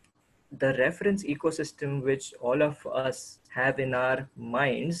 the reference ecosystem which all of us have in our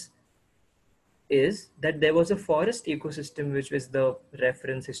minds is that there was a forest ecosystem which was the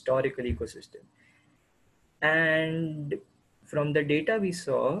reference historical ecosystem. And from the data we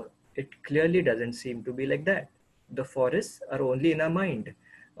saw, it clearly doesn't seem to be like that. The forests are only in our mind.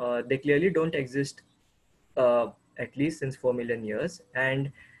 They clearly don't exist, at least since 4 million years.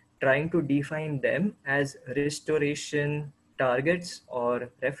 And trying to define them as restoration targets or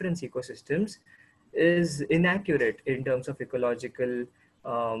reference ecosystems is inaccurate in terms of ecological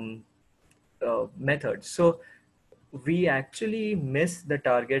um, methods. So we actually miss the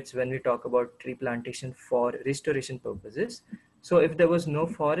targets when we talk about tree plantation for restoration purposes. So if there was no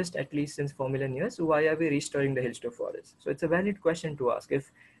forest at least since 4 million years, why are we restoring the hills to forest? So it's a valid question to ask.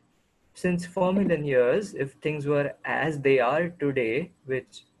 If since 4 million years, if things were as they are today,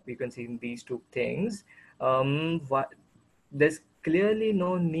 which we can see in these two things, there's clearly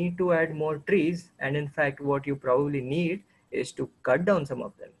no need to add more trees. And in fact, what you probably need is to cut down some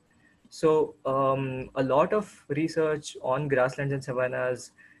of them. So a lot of research on grasslands and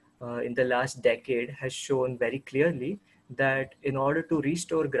savannas in the last decade has shown very clearly that in order to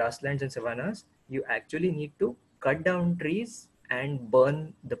restore grasslands and savannas, you actually need to cut down trees and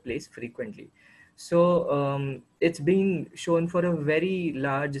burn the place frequently. So it's being shown for a very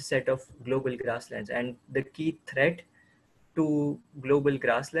large set of global grasslands, and the key threat to global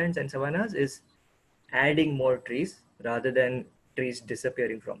grasslands and savannas is adding more trees rather than trees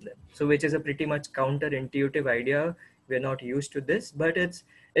disappearing from them. So which is a pretty much counterintuitive idea. We're not used to this, but it's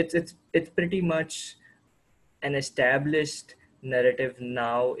pretty much an established narrative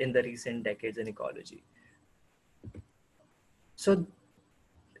now in the recent decades in ecology. So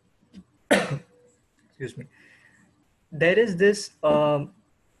excuse me, there is this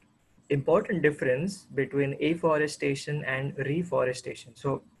important difference between afforestation and reforestation.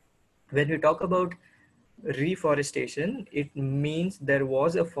 So when we talk about reforestation, it means there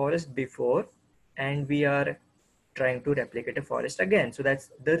was a forest before and we are trying to replicate a forest again. So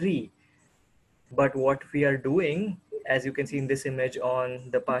that's the re. But what we are doing, as you can see in this image on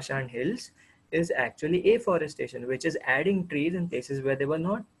the Pashan Hills, is actually afforestation, which is adding trees in places where they were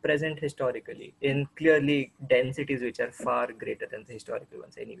not present historically, in clearly densities which are far greater than the historical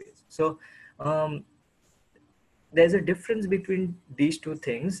ones anyways. So um, there's a difference between these two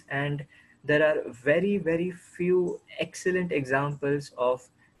things, and there are very, very few excellent examples of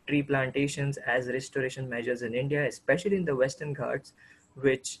tree plantations as restoration measures in India, especially in the Western Ghats,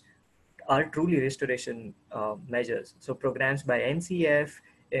 which are truly restoration measures. So programs by NCF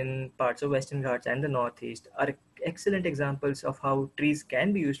in parts of Western Ghats and the Northeast are excellent examples of how trees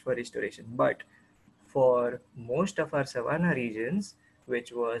can be used for restoration. But for most of our savanna regions,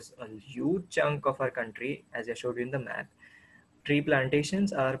 which was a huge chunk of our country, as I showed you in the map, tree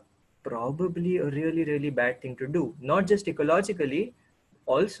plantations are probably a really, really bad thing to do, not just ecologically,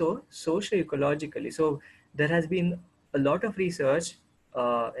 also socio-ecologically. So there has been a lot of research,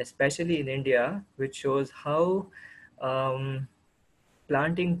 especially in India, which shows how um,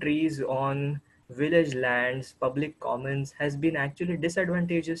 planting trees on village lands, public commons, has been actually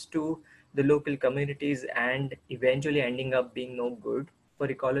disadvantageous to the local communities and eventually ending up being no good for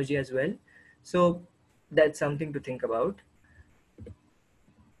ecology as well. So that's something to think about.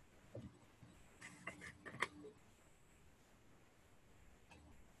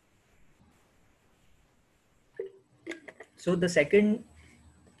 So the second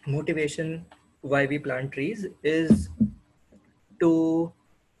motivation why we plant trees is to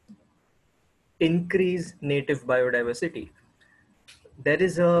increase native biodiversity. There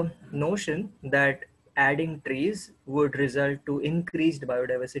is a notion that adding trees would result to increased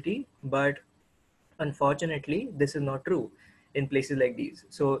biodiversity, but unfortunately, this is not true in places like these.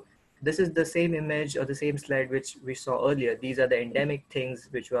 So this is the same image or the same slide which we saw earlier. These are the endemic things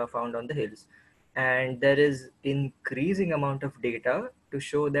which were found on the hills. And there is increasing amount of data to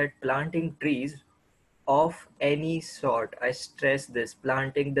show that planting trees of any sort, I stress this,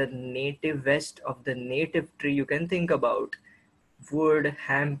 planting the native west of the native tree you can think about, would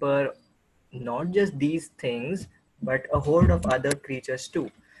hamper not just these things, but a horde of other creatures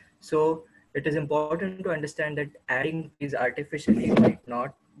too. So it is important to understand that adding trees artificially might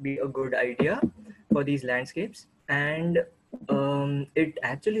not be a good idea for these landscapes, and it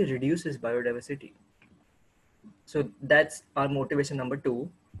actually reduces biodiversity. So that's our motivation number two.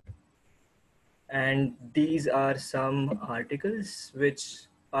 And these are some articles which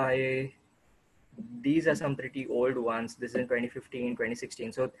I these are some pretty old ones. This is in 2015,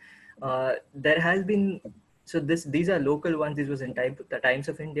 2016. So there has been, so these are local ones. This was in the Times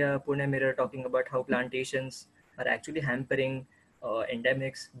of India, Pune Mirror, talking about how plantations are actually hampering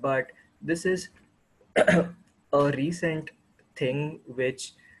endemics. But this is a recent thing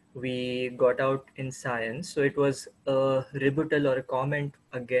which we got out in Science. So it was a rebuttal or a comment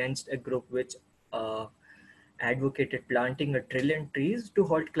against a group which advocated planting 1 trillion trees to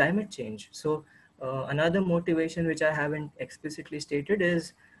halt climate change. So another motivation which I haven't explicitly stated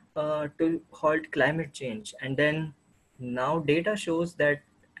is to halt climate change. And then now data shows that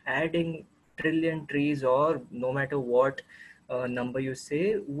adding trillion trees, or no matter what number you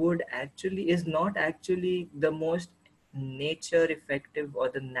say, would actually is not actually the most nature effective or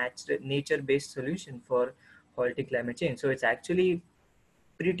the nature based solution for halting climate change. So it's actually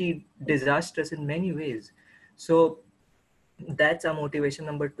pretty disastrous in many ways. So that's our motivation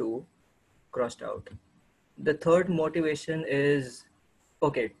number two, crossed out. The third motivation is,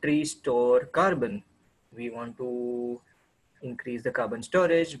 okay, trees store carbon. We want to increase the carbon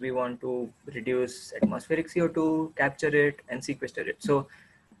storage. We want to reduce atmospheric CO2, capture it, and sequester it. So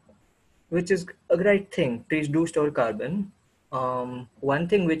which is a great thing. Trees do store carbon. One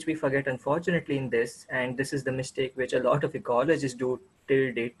thing which we forget, unfortunately, in this, and this is the mistake which a lot of ecologists do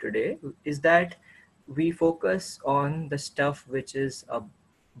till date today, is that we focus on the stuff which is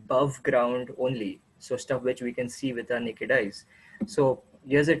above ground only. So stuff which we can see with our naked eyes. So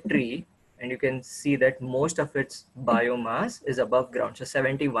here's a tree, and you can see that most of its biomass is above ground. So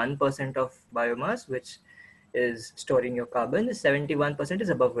 71% of biomass, which is storing your carbon, 71% is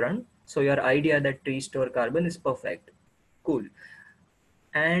above ground. So your idea that trees store carbon is perfect. Cool.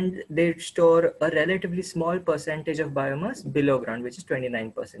 And they store a relatively small percentage of biomass below ground, which is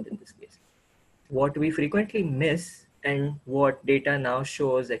 29% in this case. What we frequently miss, and what data now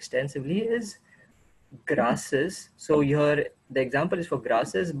shows extensively, is grasses. So here the example is for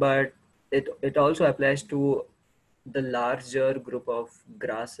grasses, but it also applies to the larger group of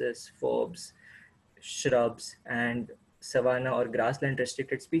grasses, forbs, shrubs, and savanna or grassland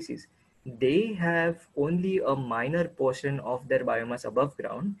restricted species. they have only a minor portion of their biomass above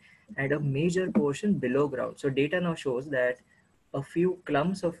ground and a major portion below ground. So data now shows that a few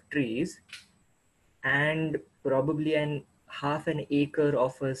clumps of trees and probably an half an acre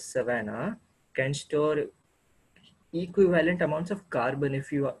of a savanna can store equivalent amounts of carbon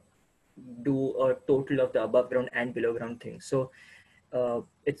if you do a total of the above ground and below ground things. So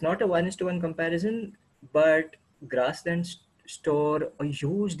it's not a 1:1 comparison, but grasslands store a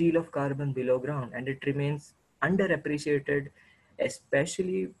huge deal of carbon below ground and it remains underappreciated,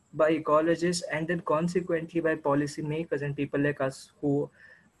 especially by ecologists and then consequently by policymakers and people like us who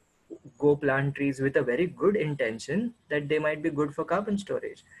go plant trees with a very good intention that they might be good for carbon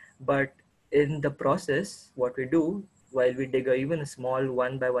storage. But in the process, what we do while we dig even a small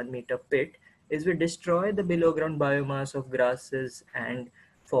 1 by 1 meter pit is we destroy the below ground biomass of grasses and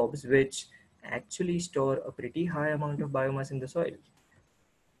forbs, which actually store a pretty high amount of biomass in the soil.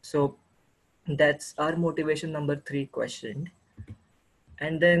 So that's our motivation number 3 questioned.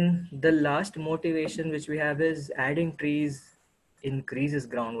 And then the last motivation which we have is adding trees increases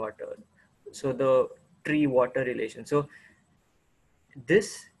groundwater. So the tree water relation. So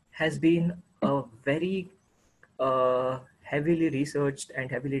this has been a very heavily researched and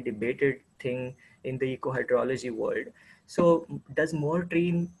heavily debated thing in the ecohydrology world. So does more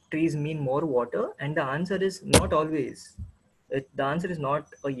trees mean more water? And the answer is not always. The answer is not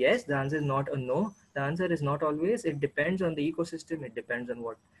a yes, the answer is not a no. The answer is not always. It depends on the ecosystem. It depends on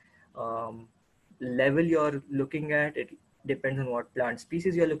what um, level you're looking at. It depends on what plant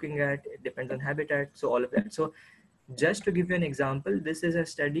species you're looking at. It depends on habitat. So all of that. So just to give you an example, this is a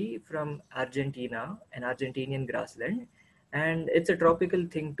study from Argentina, an Argentinian grassland, and it's a tropical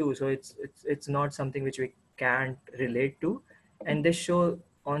thing too. So it's not something which we can't relate to. And they show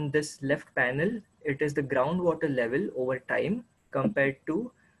on this left panel, it is the groundwater level over time compared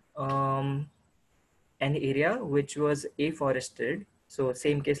to um, an area which was afforested. So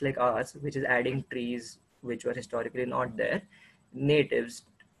same case like ours, which is adding trees which were historically not there, natives.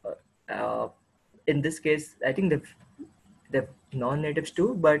 Uh, in this case, I think the non-natives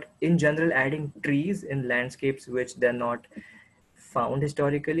too, but in general, adding trees in landscapes which they're not found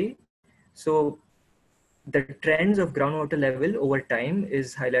historically. So the trends of groundwater level over time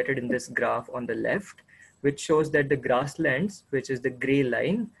is highlighted in this graph on the left, which shows that the grasslands, which is the gray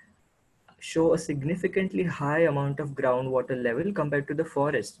line, show a significantly high amount of groundwater level compared to the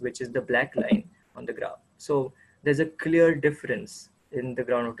forest, which is the black line on the graph. So there's a clear difference in the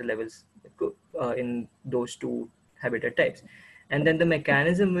groundwater levels in those two habitat types. And then the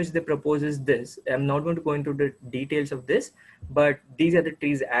mechanism which they propose is this. I'm not going to go into the details of this, but these are the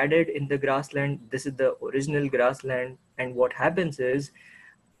trees added in the grassland. This is the original grassland. And what happens is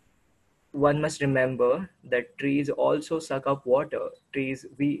one must remember that trees also suck up water.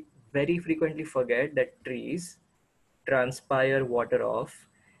 We very frequently forget that trees transpire water off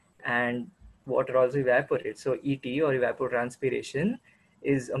and water also evaporates. So ET or evapotranspiration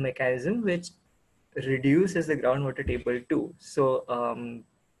is a mechanism which reduces the groundwater table too. So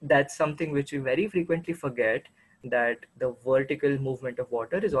that's something which we very frequently forget, that the vertical movement of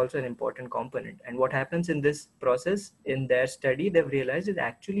water is also an important component. And what happens in this process, in their study, they've realized is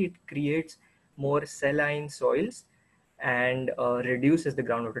actually it creates more saline soils and reduces the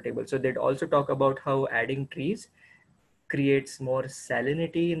groundwater table. So they'd also talk about how adding trees creates more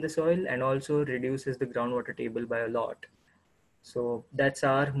salinity in the soil and also reduces the groundwater table by a lot. So that's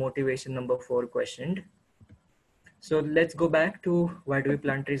our motivation number 4 questioned. So let's go back to why do we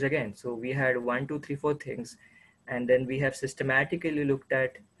plant trees again? So we had 1, 2, 3, 4 things, and then we have systematically looked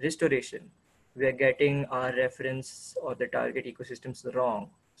at restoration. We are getting our reference or the target ecosystems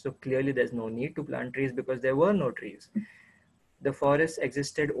wrong. So clearly there's no need to plant trees because there were no trees. The forests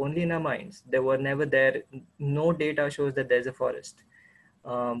existed only in our minds. They were never there. No data shows that there's a forest.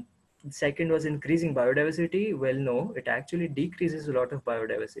 Second was increasing biodiversity. Well, no, it actually decreases a lot of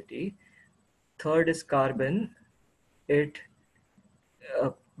biodiversity. Third is carbon. It uh,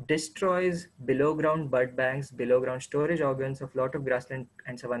 destroys below ground bud banks, below ground storage organs of a lot of grassland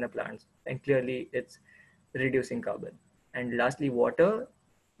and savanna plants. And clearly it's reducing carbon. And lastly, water.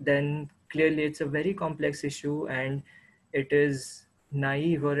 Then clearly it's a very complex issue and it is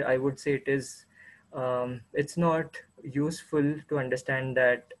naive, or I would say it's not useful to understand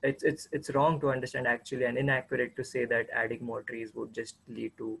that it's wrong to understand actually and inaccurate to say that adding more trees would just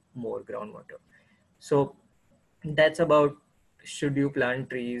lead to more groundwater. So that's about should you plant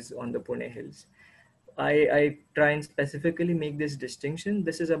trees on the Pune hills. I try and specifically make this distinction.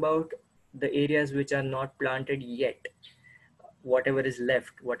 This is about the areas which are not planted yet, whatever is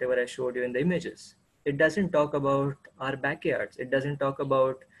left, whatever I showed you in the images. It doesn't talk about our backyards. It doesn't talk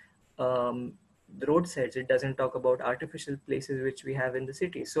about the roadsides. It doesn't talk about artificial places which we have in the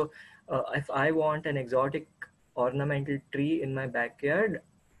city. So if I want an exotic ornamental tree in my backyard,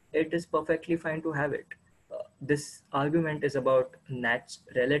 it is perfectly fine to have it. This argument is about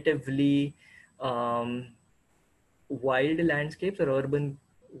relatively um, wild landscapes or urban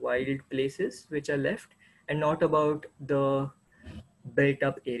wild places which are left, and not about the built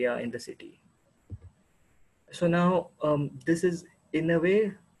up area in the city. So now this is in a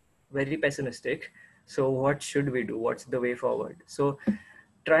way very pessimistic. So what should we do? What's the way forward? So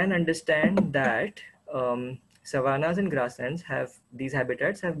try and understand that savannas and grasslands have these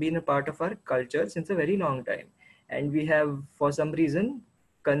habitats have been a part of our culture since a very long time, and we have for some reason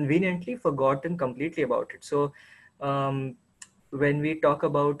conveniently forgotten completely about it. So um, when we talk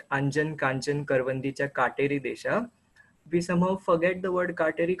about Anjan Kanchan Karvandicha Kateri Desha, we somehow forget the word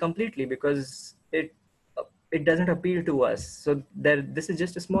Kateri completely because it doesn't appeal to us. So there, this is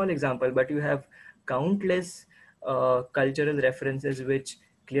just a small example, but you have countless cultural references which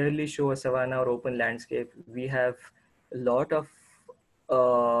clearly show a savanna or open landscape. We have a lot of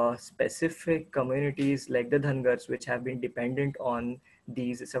specific communities like the Dhangars, which have been dependent on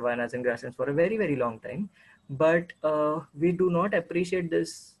these savannas and grasslands for a very, very long time. But we do not appreciate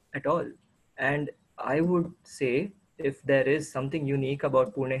this at all. And I would say if there is something unique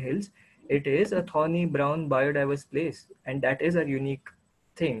about Pune Hills, it is a thorny brown biodiverse place, and that is a unique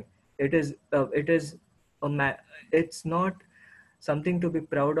thing. It is a it's not something to be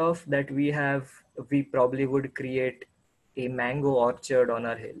proud of that we probably would create a mango orchard on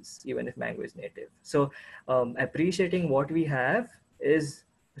our hills even if mango is native. So appreciating what we have is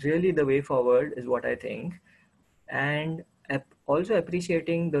really the way forward, is what I think. And also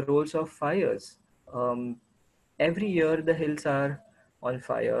appreciating the roles of fires. Every year the hills are on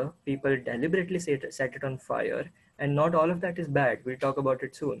fire, people deliberately set it on fire, and not all of that is bad. We'll talk about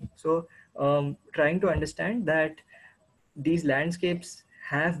it soon. So trying to understand that these landscapes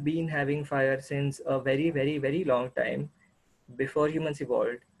have been having fire since a very, very, very long time, before humans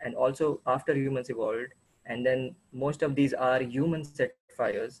evolved and also after humans evolved. And then most of these are human set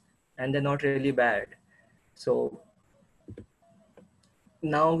fires, and they're not really bad. So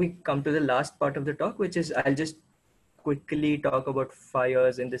now we come to the last part of the talk, which is I'll just quickly talk about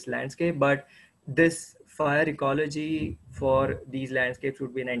fires in this landscape. But this fire ecology for these landscapes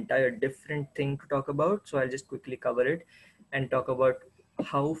would be an entire different thing to talk about. So I'll just quickly cover it and talk about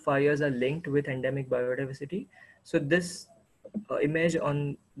how fires are linked with endemic biodiversity. So this image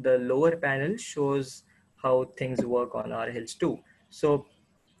on the lower panel shows how things work on our hills too. So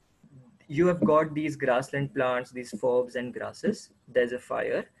you have got these grassland plants, these forbs and grasses. There's a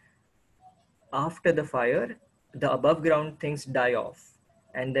fire. After the fire, the above ground things die off,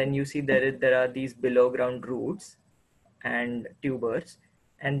 and then you see there are these below ground roots and tubers,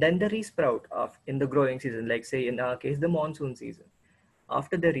 and then they resprout of in the growing season, like say in our case the monsoon season.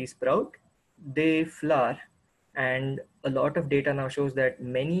 After they resprout, they flower, and a lot of data now shows that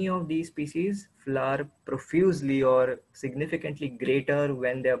many of these species flower profusely or significantly greater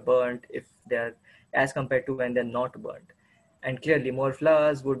when they're burnt, if they're as compared to when they're not burnt. And clearly more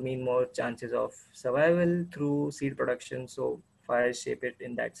flowers would mean more chances of survival through seed production. So fires shape it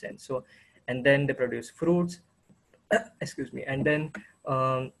in that sense. So and then they produce fruits excuse me, and then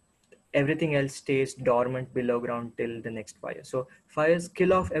um, everything else stays dormant below ground till the next fire. So fires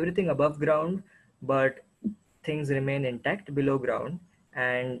kill off everything above ground, but things remain intact below ground,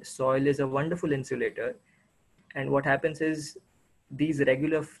 and soil is a wonderful insulator. And what happens is these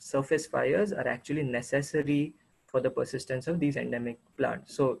regular surface fires are actually necessary for the persistence of these endemic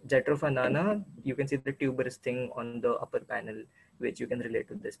plants. So Jatropha nana, you can see the tuberous thing on the upper panel, which you can relate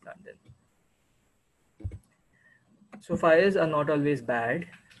to this plant then. So fires are not always bad.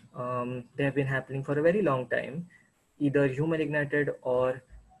 They have been happening for a very long time, either human ignited or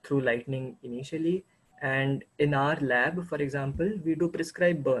through lightning initially. And in our lab, for example, we do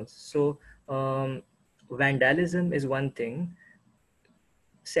prescribe burns. So vandalism is one thing.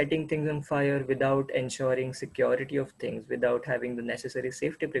 Setting things on fire without ensuring security of things, without having the necessary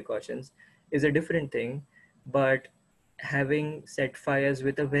safety precautions, is a different thing. But having set fires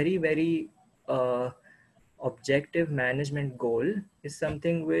with a very, very objective management goal is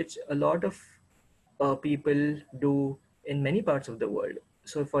something which a lot of people do in many parts of the world.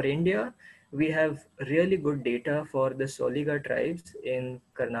 So for India, we have really good data for the Soliga tribes in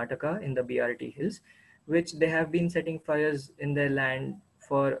Karnataka in the BRT hills, which they have been setting fires in their land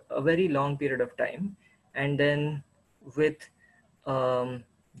for a very long period of time. And then with um,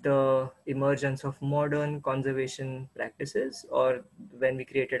 the emergence of modern conservation practices, or when we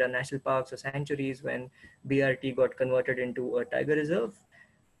created our national parks or sanctuaries, when BRT got converted into a tiger reserve,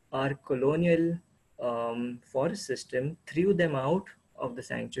 our colonial forest system threw them out of the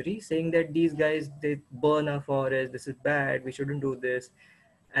sanctuary, saying that these guys, they burn our forest, this is bad, we shouldn't do this.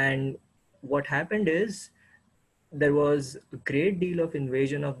 And what happened is there was a great deal of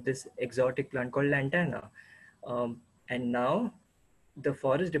invasion of this exotic plant called lantana. And now the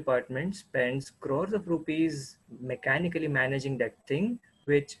forest department spends crores of rupees mechanically managing that thing,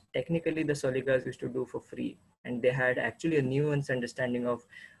 which technically the Soligas used to do for free. And they had actually a nuanced understanding of,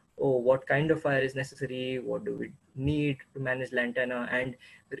 oh, what kind of fire is necessary, what do we need to manage lantana. And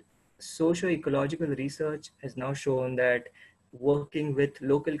socio-ecological research has now shown that working with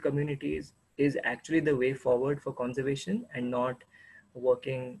local communities is actually the way forward for conservation, and not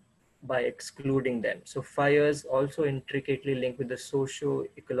working by excluding them. So fires also intricately link with the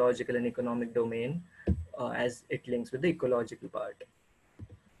socio-ecological and economic domain, as it links with the ecological part.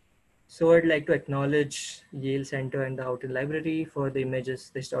 So I'd like to acknowledge Yale Center and the Houghton Library for the images,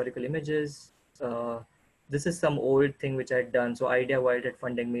 the historical images. This is some old thing which I'd done. So Idea Wild had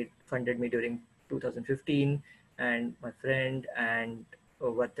funded me during 2015, and my friend and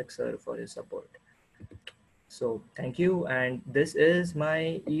Vartak sir for his support. So thank you. And this is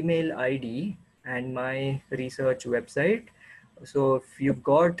my email ID and my research website. So if you've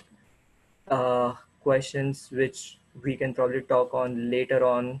got questions which we can probably talk on later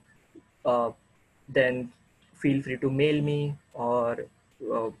on, then feel free to mail me, or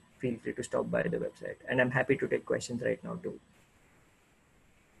feel free to stop by the website. And I'm happy to take questions right now too.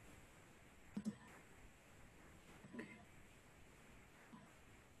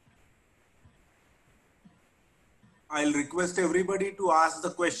 I'll request everybody to ask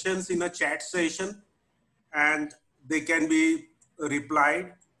the questions in a chat session, and they can be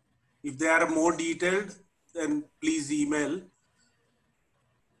replied. If they are more detailed, then please email.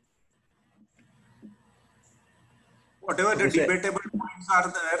 Whatever the debatable points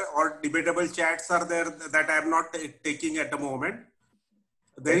are there or debatable chats are there that I am not taking at the moment.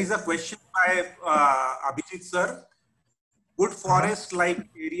 There is a question by Abhijit sir. Wood forest-like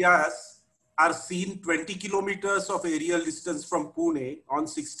areas are seen 20 kilometers of aerial distance from Pune on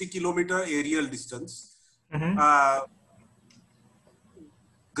 60-kilometer aerial distance.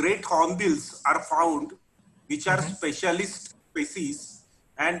 Great hornbills are found, which are specialist species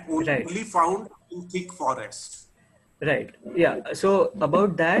and only found in thick forest. Right. Yeah. So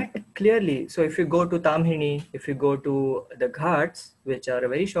about that, clearly, so if you go to Tamhini, if you go to the Ghats, which are a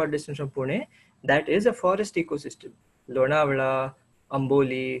very short distance from Pune, that is a forest ecosystem. Lonavala,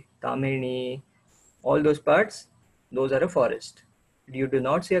 Amboli, Tamhini, all those parts, those are a forest. You do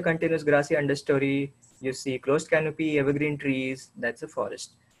not see a continuous grassy understory. You see closed canopy, evergreen trees, that's a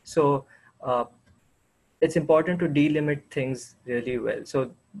forest. So it's important to delimit things really well.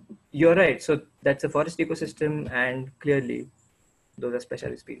 So you're right. So that's a forest ecosystem, and clearly those are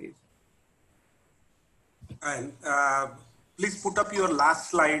specialist species. And please put up your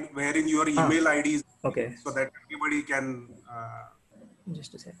last slide wherein your email ID is, okay, so that everybody can.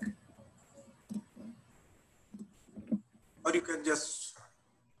 Just a sec. Or you can just.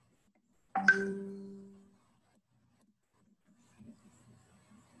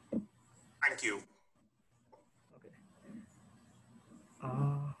 Thank you.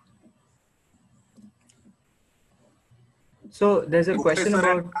 So there's a question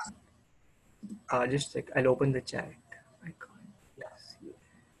about, just a sec, I'll open the chat. I can't see it.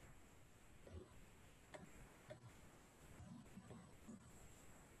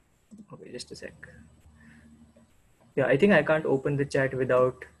 Okay, just a sec. Yeah, I think I can't open the chat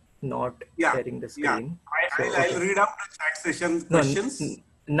without not sharing the screen. Yeah. I'll read out the chat session questions.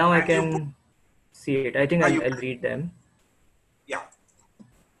 Now I can see it. I think I'll read them. Yeah.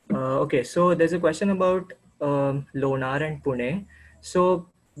 Okay, so there's a question about Lonar and Pune. So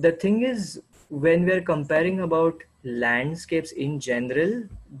the thing is, when we're comparing about landscapes in general,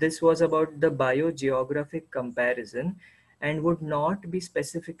 this was about the biogeographic comparison and would not be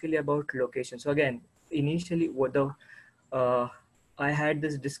specifically about location. So again, initially, I had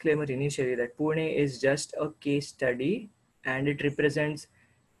this disclaimer initially that Pune is just a case study, and it represents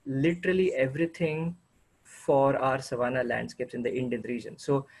literally everything for our savanna landscapes in the Indian region.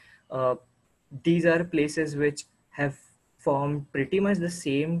 So these are places which have formed pretty much the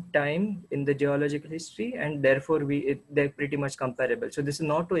same time in the geological history, and therefore they're pretty much comparable. So this is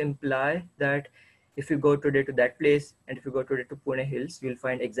not to imply that if you go today to that place and if you go today to Pune Hills, you'll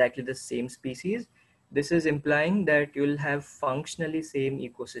find exactly the same species. This is implying that you'll have functionally same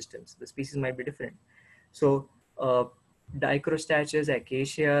ecosystems. The species might be different. So dicrostachys,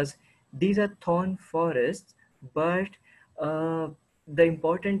 acacias, these are thorn forests, but the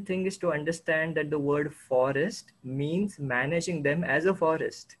important thing is to understand that the word forest means managing them as a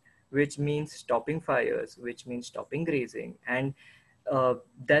forest. which means stopping fires, which means stopping grazing. And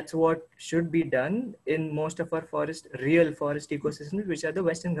that's what should be done in most of our real forest ecosystems, which are the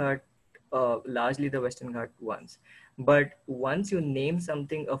Western Ghat, largely the Western Ghat ones. But once you name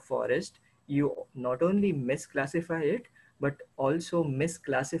something a forest, you not only misclassify it, but also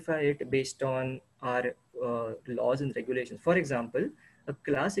misclassify it based on our laws and regulations. For example, a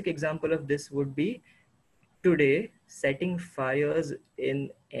classic example of this would be today, setting fires in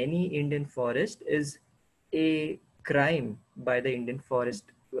any Indian forest is a crime by the Indian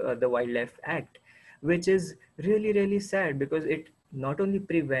Forest, the Wildlife Act, which is really, really sad because it not only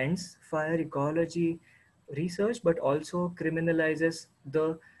prevents fire ecology research, but also criminalizes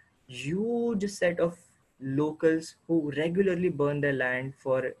the huge set of locals who regularly burn their land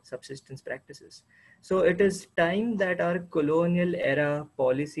for subsistence practices. So it is time that our colonial era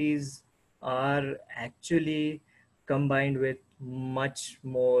policies are actually combined with much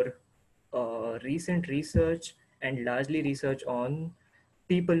more recent research and largely research on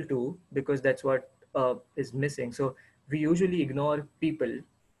people too, because that's what is missing. So we usually ignore people,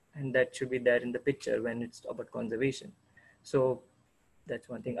 and that should be there in the picture when it's about conservation. So that's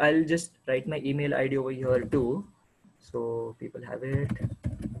one thing. I'll just write my email ID over here too, so people have it.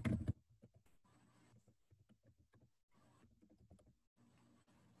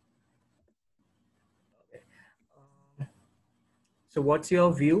 So what's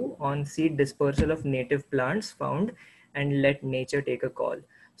your view on seed dispersal of native plants found and let nature take a call?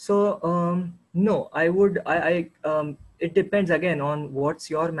 So no, it depends again on what's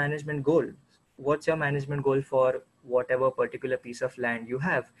your management goal. What's your management goal for whatever particular piece of land you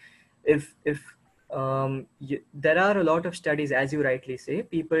have? If there are a lot of studies, as you rightly say,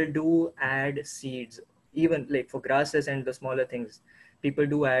 people do add seeds, even like for grasses and the smaller things, people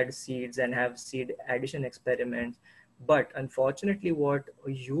do add seeds and have seed addition experiments. But unfortunately, what a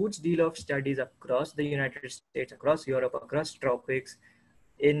huge deal of studies across the United States, across Europe, across tropics,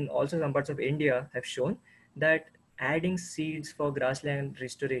 in also some parts of India have shown that adding seeds for grassland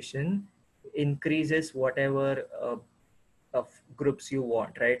restoration increases whatever of groups you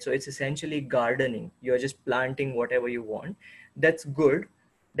want, right? So it's essentially gardening. You're just planting whatever you want. That's good.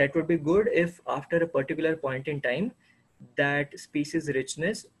 That would be good if after a particular point in time, that species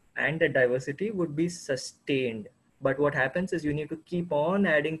richness and the diversity would be sustained. But what happens is you need to keep on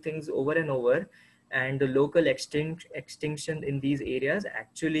adding things over and over, and the local extinction in these areas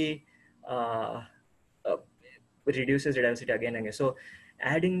actually uh, reduces the diversity again and again. So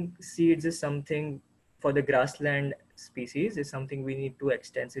adding seeds is something for the grassland species is something we need to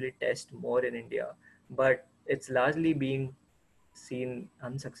extensively test more in India, but it's largely being seen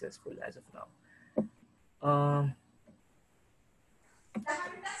unsuccessful as of now.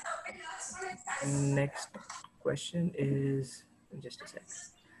 Next question is just a sec.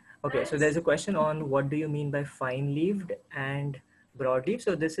 Okay, so there's a question on what do you mean by fine-leaved and broadleaf.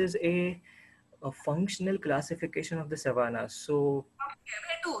 So this is a functional classification of the savannas. So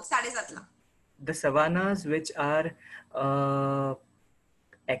the savannas, which are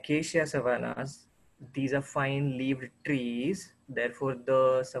acacia savannas, these are fine-leaved trees. Therefore,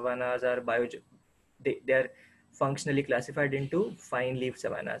 the savannas are they're functionally classified into fine-leaved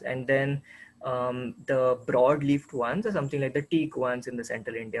savannas. And then the broad-leafed ones are something like the teak ones in the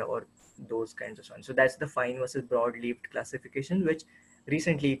central India or those kinds of ones. So that's the fine versus broad-leafed classification, which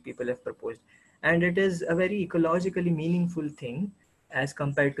recently people have proposed. And it is a very ecologically meaningful thing as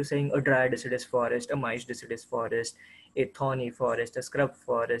compared to saying a dry deciduous forest, a mice deciduous forest, a thorny forest, a scrub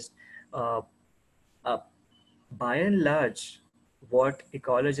forest. Uh, by and large, what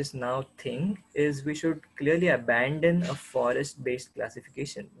ecologists now think is we should clearly abandon a forest-based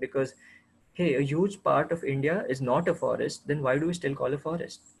classification because, hey, a huge part of India is not a forest. Then why do we still call a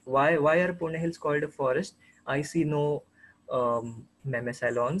forest? Why are Pune Hills called a forest? I see no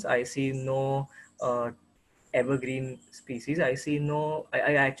memesalons. I see no evergreen species. I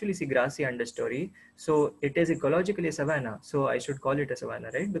actually see grassy understory. So it is ecologically a savanna. So I should call it a savanna,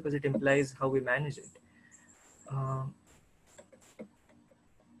 right? Because it implies how we manage it.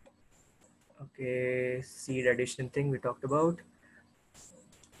 Okay, seed addition thing we talked about.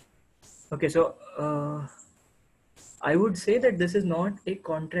 Okay, so I would say that this is not a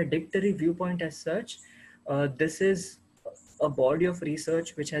contradictory viewpoint as such. This is a body of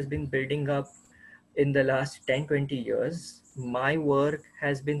research which has been building up in the last 10-20 years. My work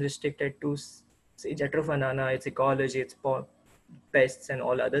has been restricted to say Jatrophanana, its ecology, its pests and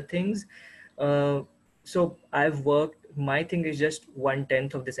all other things. So I've worked, my thing is just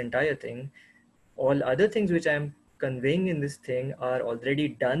 1/10 of this entire thing. All other things which I'm conveying in this thing are already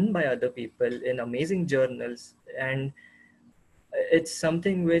done by other people in amazing journals. And it's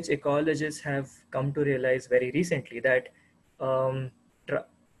something which ecologists have come to realize very recently, that um,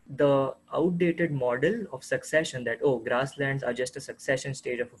 the outdated model of succession, that oh, grasslands are just a succession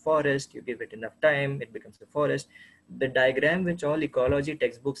stage of a forest, you give it enough time, it becomes a forest. The diagram which all ecology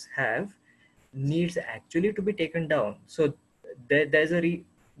textbooks have needs actually to be taken down. So there's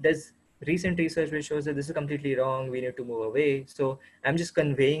recent research which shows that this is completely wrong, we need to move away. So I'm just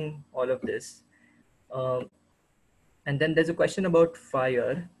conveying all of this. And then there's a question about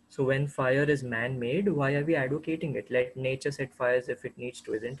fire. So when fire is man-made, why are we advocating it? Let nature set fires if it needs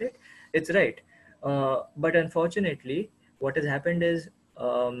to, isn't it? It's right. But unfortunately, what has happened is,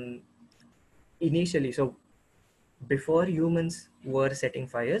 initially, so before humans were setting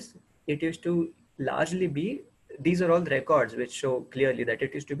fires, it used to largely be, these are all records which show clearly that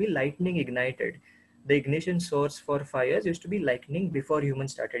it used to be lightning ignited. The ignition source for fires used to be lightning before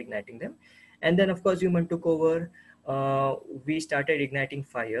humans started igniting them. And then, of course, human took over. We started igniting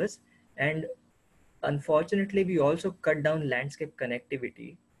fires. And unfortunately, we also cut down landscape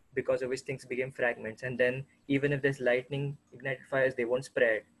connectivity, because of which things became fragments. And then, even if there's lightning ignited fires, they won't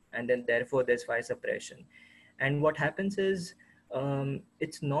spread. And then, therefore, there's fire suppression. And what happens is,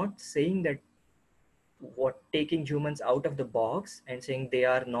 it's not saying that what taking humans out of the box and saying they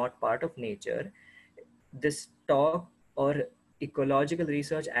are not part of nature. This talk or ecological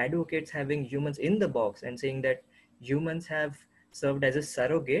research advocates having humans in the box and saying that humans have served as a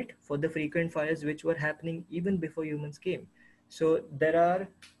surrogate for the frequent fires which were happening even before humans came. So there are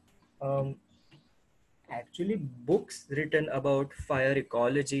um, actually books written about fire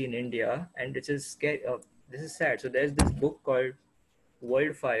ecology in India, and which is scary. This is sad. So there's this book called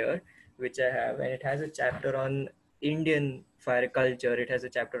Wildfire, which I have, and it has a chapter on Indian fire culture. It has a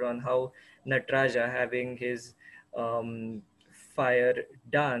chapter on how Nataraja having his fire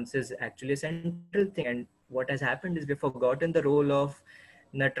dance is actually a central thing. And what has happened is we've forgotten the role of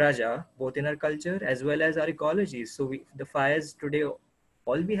Nataraja, both in our culture as well as our ecologies. So the fires today,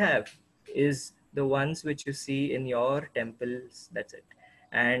 all we have is the ones which you see in your temples. That's it.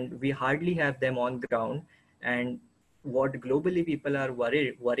 And we hardly have them on ground. And what globally people are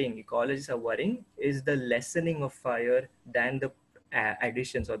worrying, ecologists are worrying, is the lessening of fire than the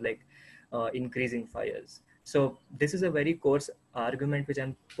additions or like increasing fires. So this is a very coarse argument which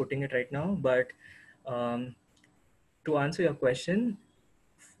I'm putting it right now. But um, to answer your question,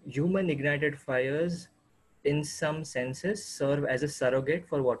 human ignited fires in some senses serve as a surrogate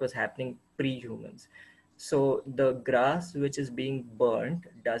for what was happening pre-humans. So the grass which is being burnt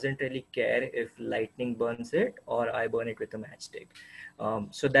doesn't really care if lightning burns it or I burn it with a matchstick.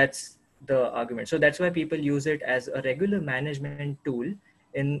 So that's the argument. So that's why people use it as a regular management tool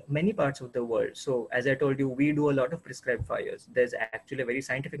in many parts of the world. So as I told you, we do a lot of prescribed fires. There's actually a very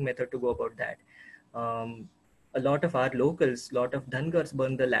scientific method to go about that. Um, a lot of our locals, lot of Dhangars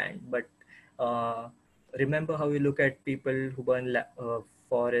burn the land, but uh, remember how you look at people who burn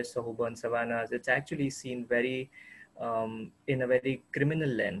forests or who burn savannas. It's actually seen very in a very criminal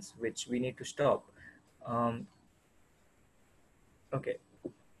lens, which we need to stop. Um, okay.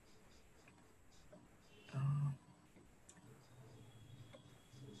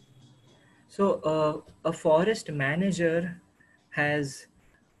 A forest manager has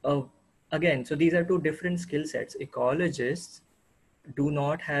a, again, so these are two different skill sets. Ecologists do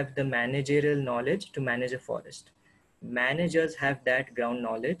not have the managerial knowledge to manage a forest. Managers have that ground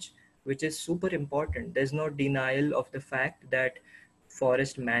knowledge, which is super important. There's no denial of the fact that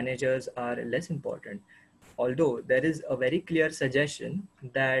forest managers are less important. Although there is a very clear suggestion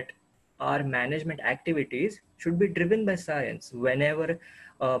that our management activities should be driven by science whenever.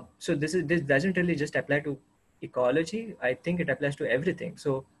 So this doesn't really just apply to ecology. I think it applies to everything.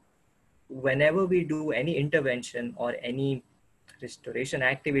 So whenever we do any intervention or any restoration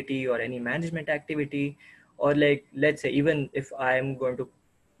activity or any management activity, or like let's say even if I'm going to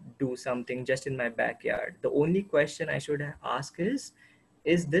do something just in my backyard, the only question I should ask is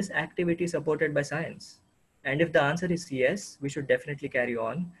this activity supported by science? And if the answer is yes, we should definitely carry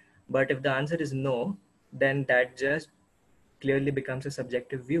on. But if the answer is no, then that just clearly becomes a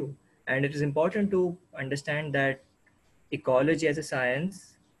subjective view. And it is important to understand that ecology as a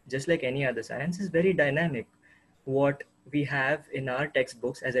science, just like any other science, is very dynamic. What we have in our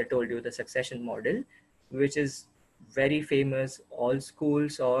textbooks, as I told you, the succession model, which is very famous, all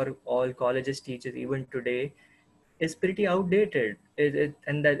schools or all colleges teach it even today, is pretty outdated.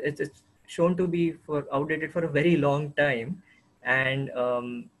 And that it's shown to be for outdated for a very long time. And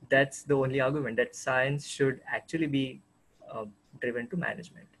that's the only argument, that science should actually be uh, driven to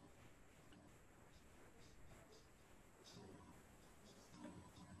management.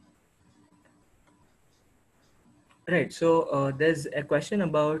 Right. So there's a question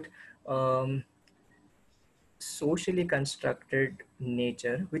about socially constructed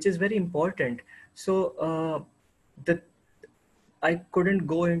nature, which is very important. So the I couldn't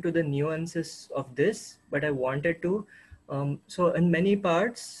go into the nuances of this, but I wanted to. So in many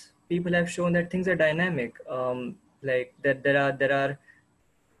parts, people have shown that things are dynamic. Like that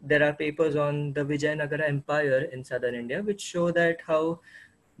there are papers on the Vijayanagara Empire in southern India, which show that how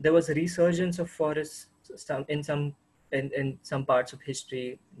there was a resurgence of forests in some parts of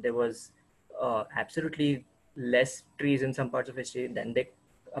history. There was absolutely less trees in some parts of history. Then they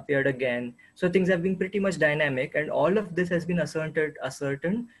appeared again. So things have been pretty much dynamic, and all of this has been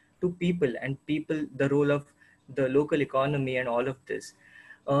ascertained to people and people the role of the local economy and all of this.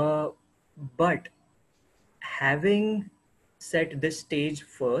 But having set this stage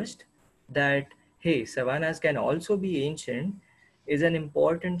first, that hey, savannas can also be ancient, is an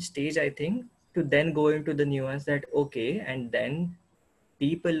important stage, I think, to then go into the nuance that okay, and then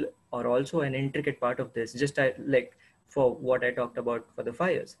people are also an intricate part of this, just like for what I talked about for the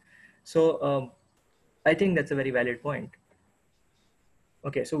fires. So I think that's a very valid point.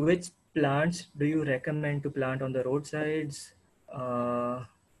 Okay, so which plants do you recommend to plant on the roadsides?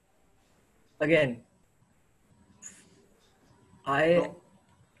 Again, I,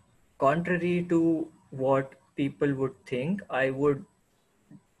 contrary to what people would think, I would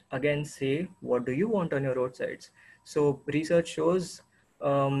again say, what do you want on your roadsides? So research shows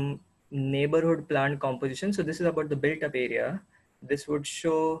neighborhood plant composition. So this is about the built up area. This would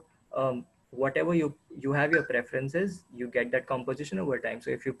show whatever you have your preferences, you get that composition over time. So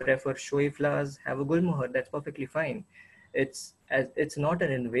if you prefer showy flowers, have a gulmohar, that's perfectly fine. It's not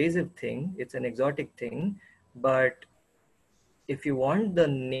an invasive thing, it's an exotic thing. But if you want the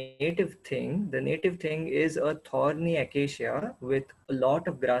native thing is a thorny acacia with a lot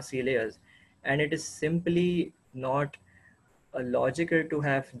of grassy layers, and it is simply not logical to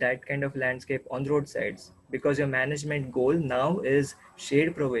have that kind of landscape on roadsides, because your management goal now is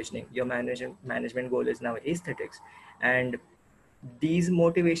shade provisioning. Your management goal is now aesthetics, and these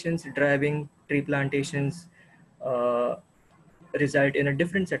motivations driving tree plantations uh, result in a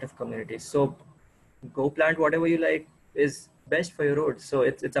different set of communities. So go plant whatever you like is best for your roads. So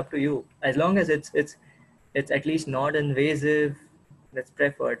it's up to you, as long as it's at least not invasive, that's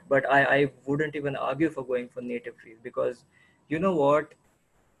preferred. But I wouldn't even argue for going for native trees, because you know what,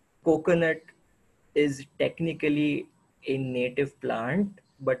 coconut is technically a native plant,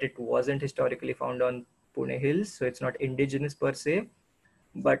 but it wasn't historically found on Pune hills, so it's not indigenous per se.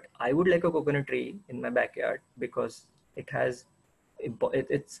 But I would like a coconut tree in my backyard because it's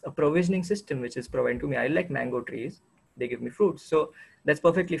a provisioning system which is provided to me. I like mango trees; they give me fruits, so that's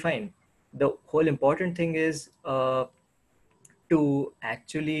perfectly fine. The whole important thing is to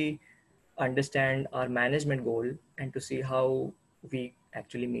actually understand our management goal and to see how we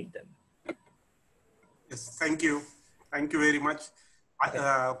actually meet them. Yes, thank you. Thank you very much.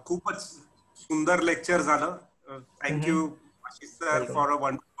 खूपच सुंदर lecture झालं. Thank you, Ashish sir, for a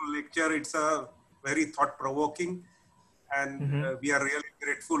wonderful lecture. It's a very thought provoking, and we are really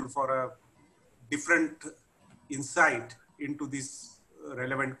grateful for a different insight into these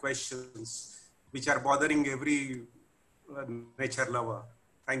relevant questions which are bothering every nature lover.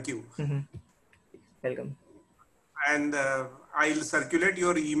 Thank you. Welcome. And I'll circulate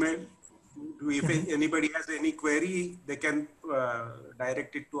your email. If anybody has any query, they can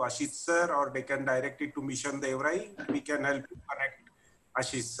direct it to Ashish sir, or they can direct it to Mission Devrai. We can help you connect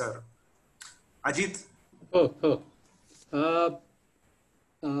Ashish sir. Ajit?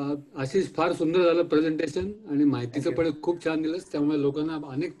 Ashish, फार सुंदर झालं presentation आणि माहितीचं पण खूप छान दिलंस. त्यामुळे लोकांना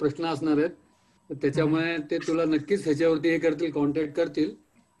अनेक प्रश्न असणार आहेत, त्याच्यामुळे ते तुला नक्कीच ह्याच्यावरती हे करतील, कॉन्टॅक्ट करतील.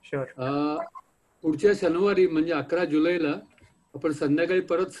 पुढच्या शनिवारी म्हणजे 11 जुलैला आपण संध्याकाळी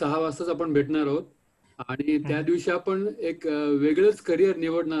परत 6 वाजताच आपण भेटणार आहोत. आणि त्या दिवशी आपण एक वेगळंच करिअर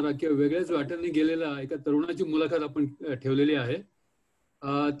निवडणारा किंवा वेगळ्याच वाटेने गेलेला एका तरुणाची मुलाखत आपण ठेवलेली आहे.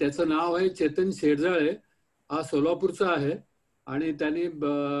 त्याचं नाव आहे चेतन शेरजाळे. हा सोलापूरचा आहे आणि त्याने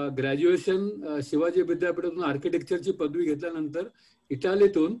ग्रॅज्युएशन शिवाजी विद्यापीठातून आर्किटेक्चरची पदवी घेतल्यानंतर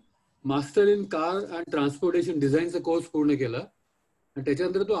इटालीतून master in car and transportation डिझाईनचा course पूर्ण केला. आणि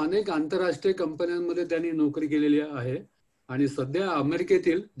त्याच्यानंतर तो अनेक आंतरराष्ट्रीय कंपन्यांमध्ये त्यांनी नोकरी केलेली आहे आणि सध्या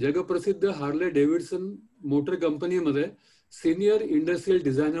अमेरिकेतील जगप्रसिद्ध हार्ले डेव्हिडसन मोटर कंपनीमध्ये सिनियर इंडस्ट्रियल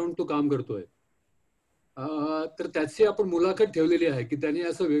डिझायनर म्हणून तो काम करतोय. तर त्याची आपण मुलाखत ठेवलेली आहे की त्यांनी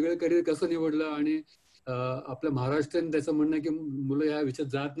असं वेगळं करिअर कसं निवडलं. आणि आपल्या महाराष्ट्रात त्याचं म्हणणं आहे की मुलं ह्या विषयात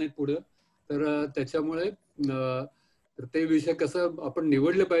जात नाहीत पुढं, तर त्याच्यामुळे तर ते विषय कसं आपण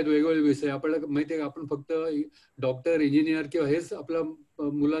निवडले पाहिजे, वेगवेगळे विषय. आपल्याला माहिती आहे का, आपण फक्त डॉक्टर, इंजिनियर किंवा हेच आपल्या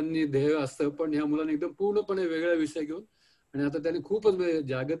मुलांनी ध्येय असतं, पण ह्या मुलांनी एकदम पूर्णपणे वेगळा विषय घेऊन, आणि आता त्यांनी खूपच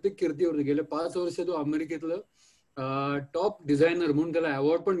जागतिक कीर्तीवर गेले 5 वर्ष तो अमेरिकेतलं टॉप डिझायनर म्हणून त्याला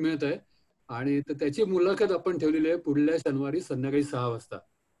अवॉर्ड पण मिळत आहे. आणि तर त्याची मुलाखत आपण ठेवलेली आहे पुढल्या शनिवारी संध्याकाळी 6 वाजता.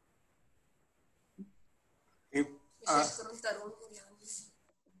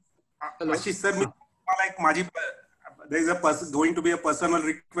 Ashish sir, there is going to be a personal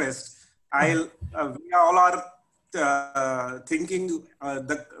request. We all are thinking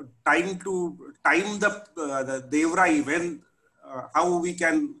the time the Devrai, when how we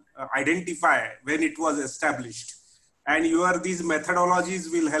can identify when it was established, and these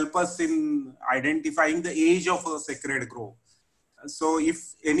methodologies will help us in identifying the age of a sacred grove. So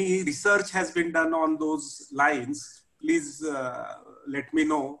if any research has been done on those lines, please let me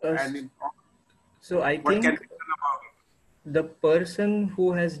know. So I think can be done about it? The person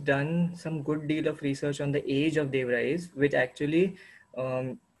who has done some good deal of research on the age of Devrais, which actually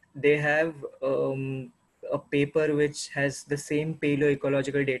they have a paper which has the same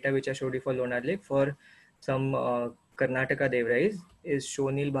paleo-ecological data which I showed you for Lonar Lake for some Karnataka Devrais, is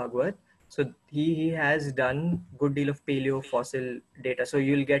Shonil Bhagwat. So he has done good deal of paleo fossil data. So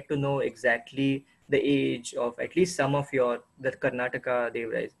you'll get to know exactly the age of at least some of the Karnataka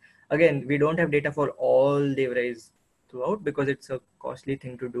Devrais. Again, we don't have data for all Devrais throughout because it's a costly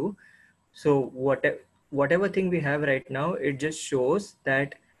thing to do. So whatever thing we have right now, it just shows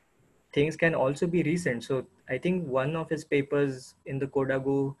that things can also be recent. So I think one of his papers in the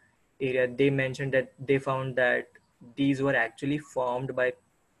Kodagu area, they mentioned that they found that these were actually formed by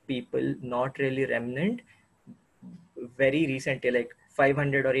people, not really remnant, very recently, like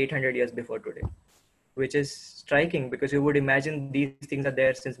 500 or 800 years before today, which is striking because you would imagine these things are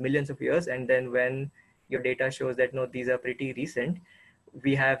there since millions of years. And then when your data shows that, no, these are pretty recent,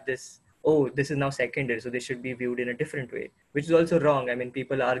 we have this, oh, this is now secondary, so they should be viewed in a different way, which is also wrong. I mean,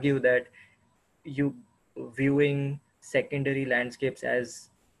 people argue that you viewing secondary landscapes as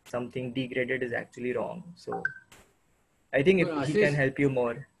something degraded is actually wrong. So I think if he can help you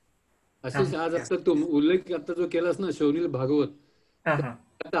more. Ashish, आज आता तू उल्लेख आता जो केलास ना शोनील भागवत,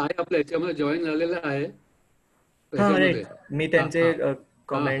 आता आहे आपल्या याच्यामध्ये जॉईन झालेला आहे. मी त्यांचे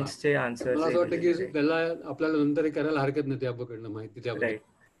कमेंट्सचे आन्सर्स, मला असं वाटतं की त्याला आपल्याला नंतर करायला हरकत नाही त्याबद्दल माहिती त्याबद्दल.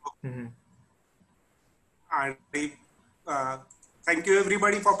 Thank you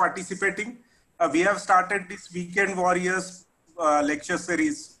everybody for participating. We have started this Weekend Warriors lecture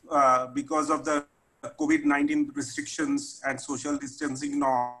series because of the COVID-19 restrictions and social distancing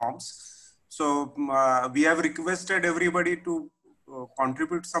norms. So we have requested everybody to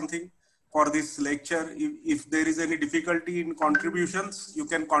contribute something for this lecture. If there is any difficulty in contributions, you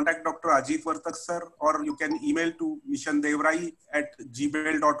can contact Dr. Ajit Vartak sir, or you can email to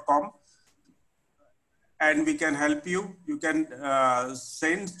missiondevrai@gmail.com and we can help you. You can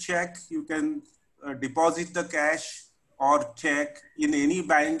send check, you can deposit the cash or check in any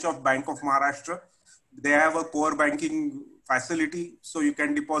branch of Bank of Maharashtra. They have a core banking facility, so you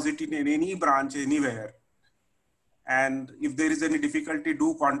can deposit in any branch anywhere. And if there is any difficulty,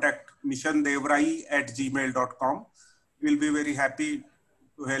 do contact missiondevrai@gmail.com. We'll be very happy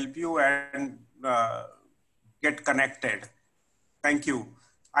to help you and get connected. Thank you.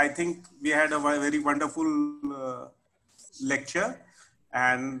 I think we had a very wonderful lecture,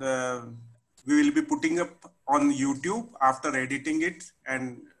 and we will be putting up on YouTube after editing it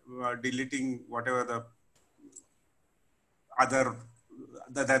and deleting whatever the other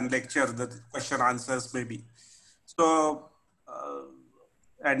than lecture, the question answers maybe. So,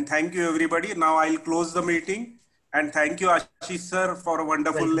 and thank you everybody. Now I'll close the meeting, and thank you Ashish sir for a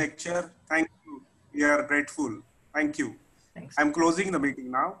wonderful lecture. Thank you. We are grateful. Thank you. Thanks. I'm closing the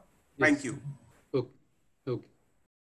meeting now. Thank you.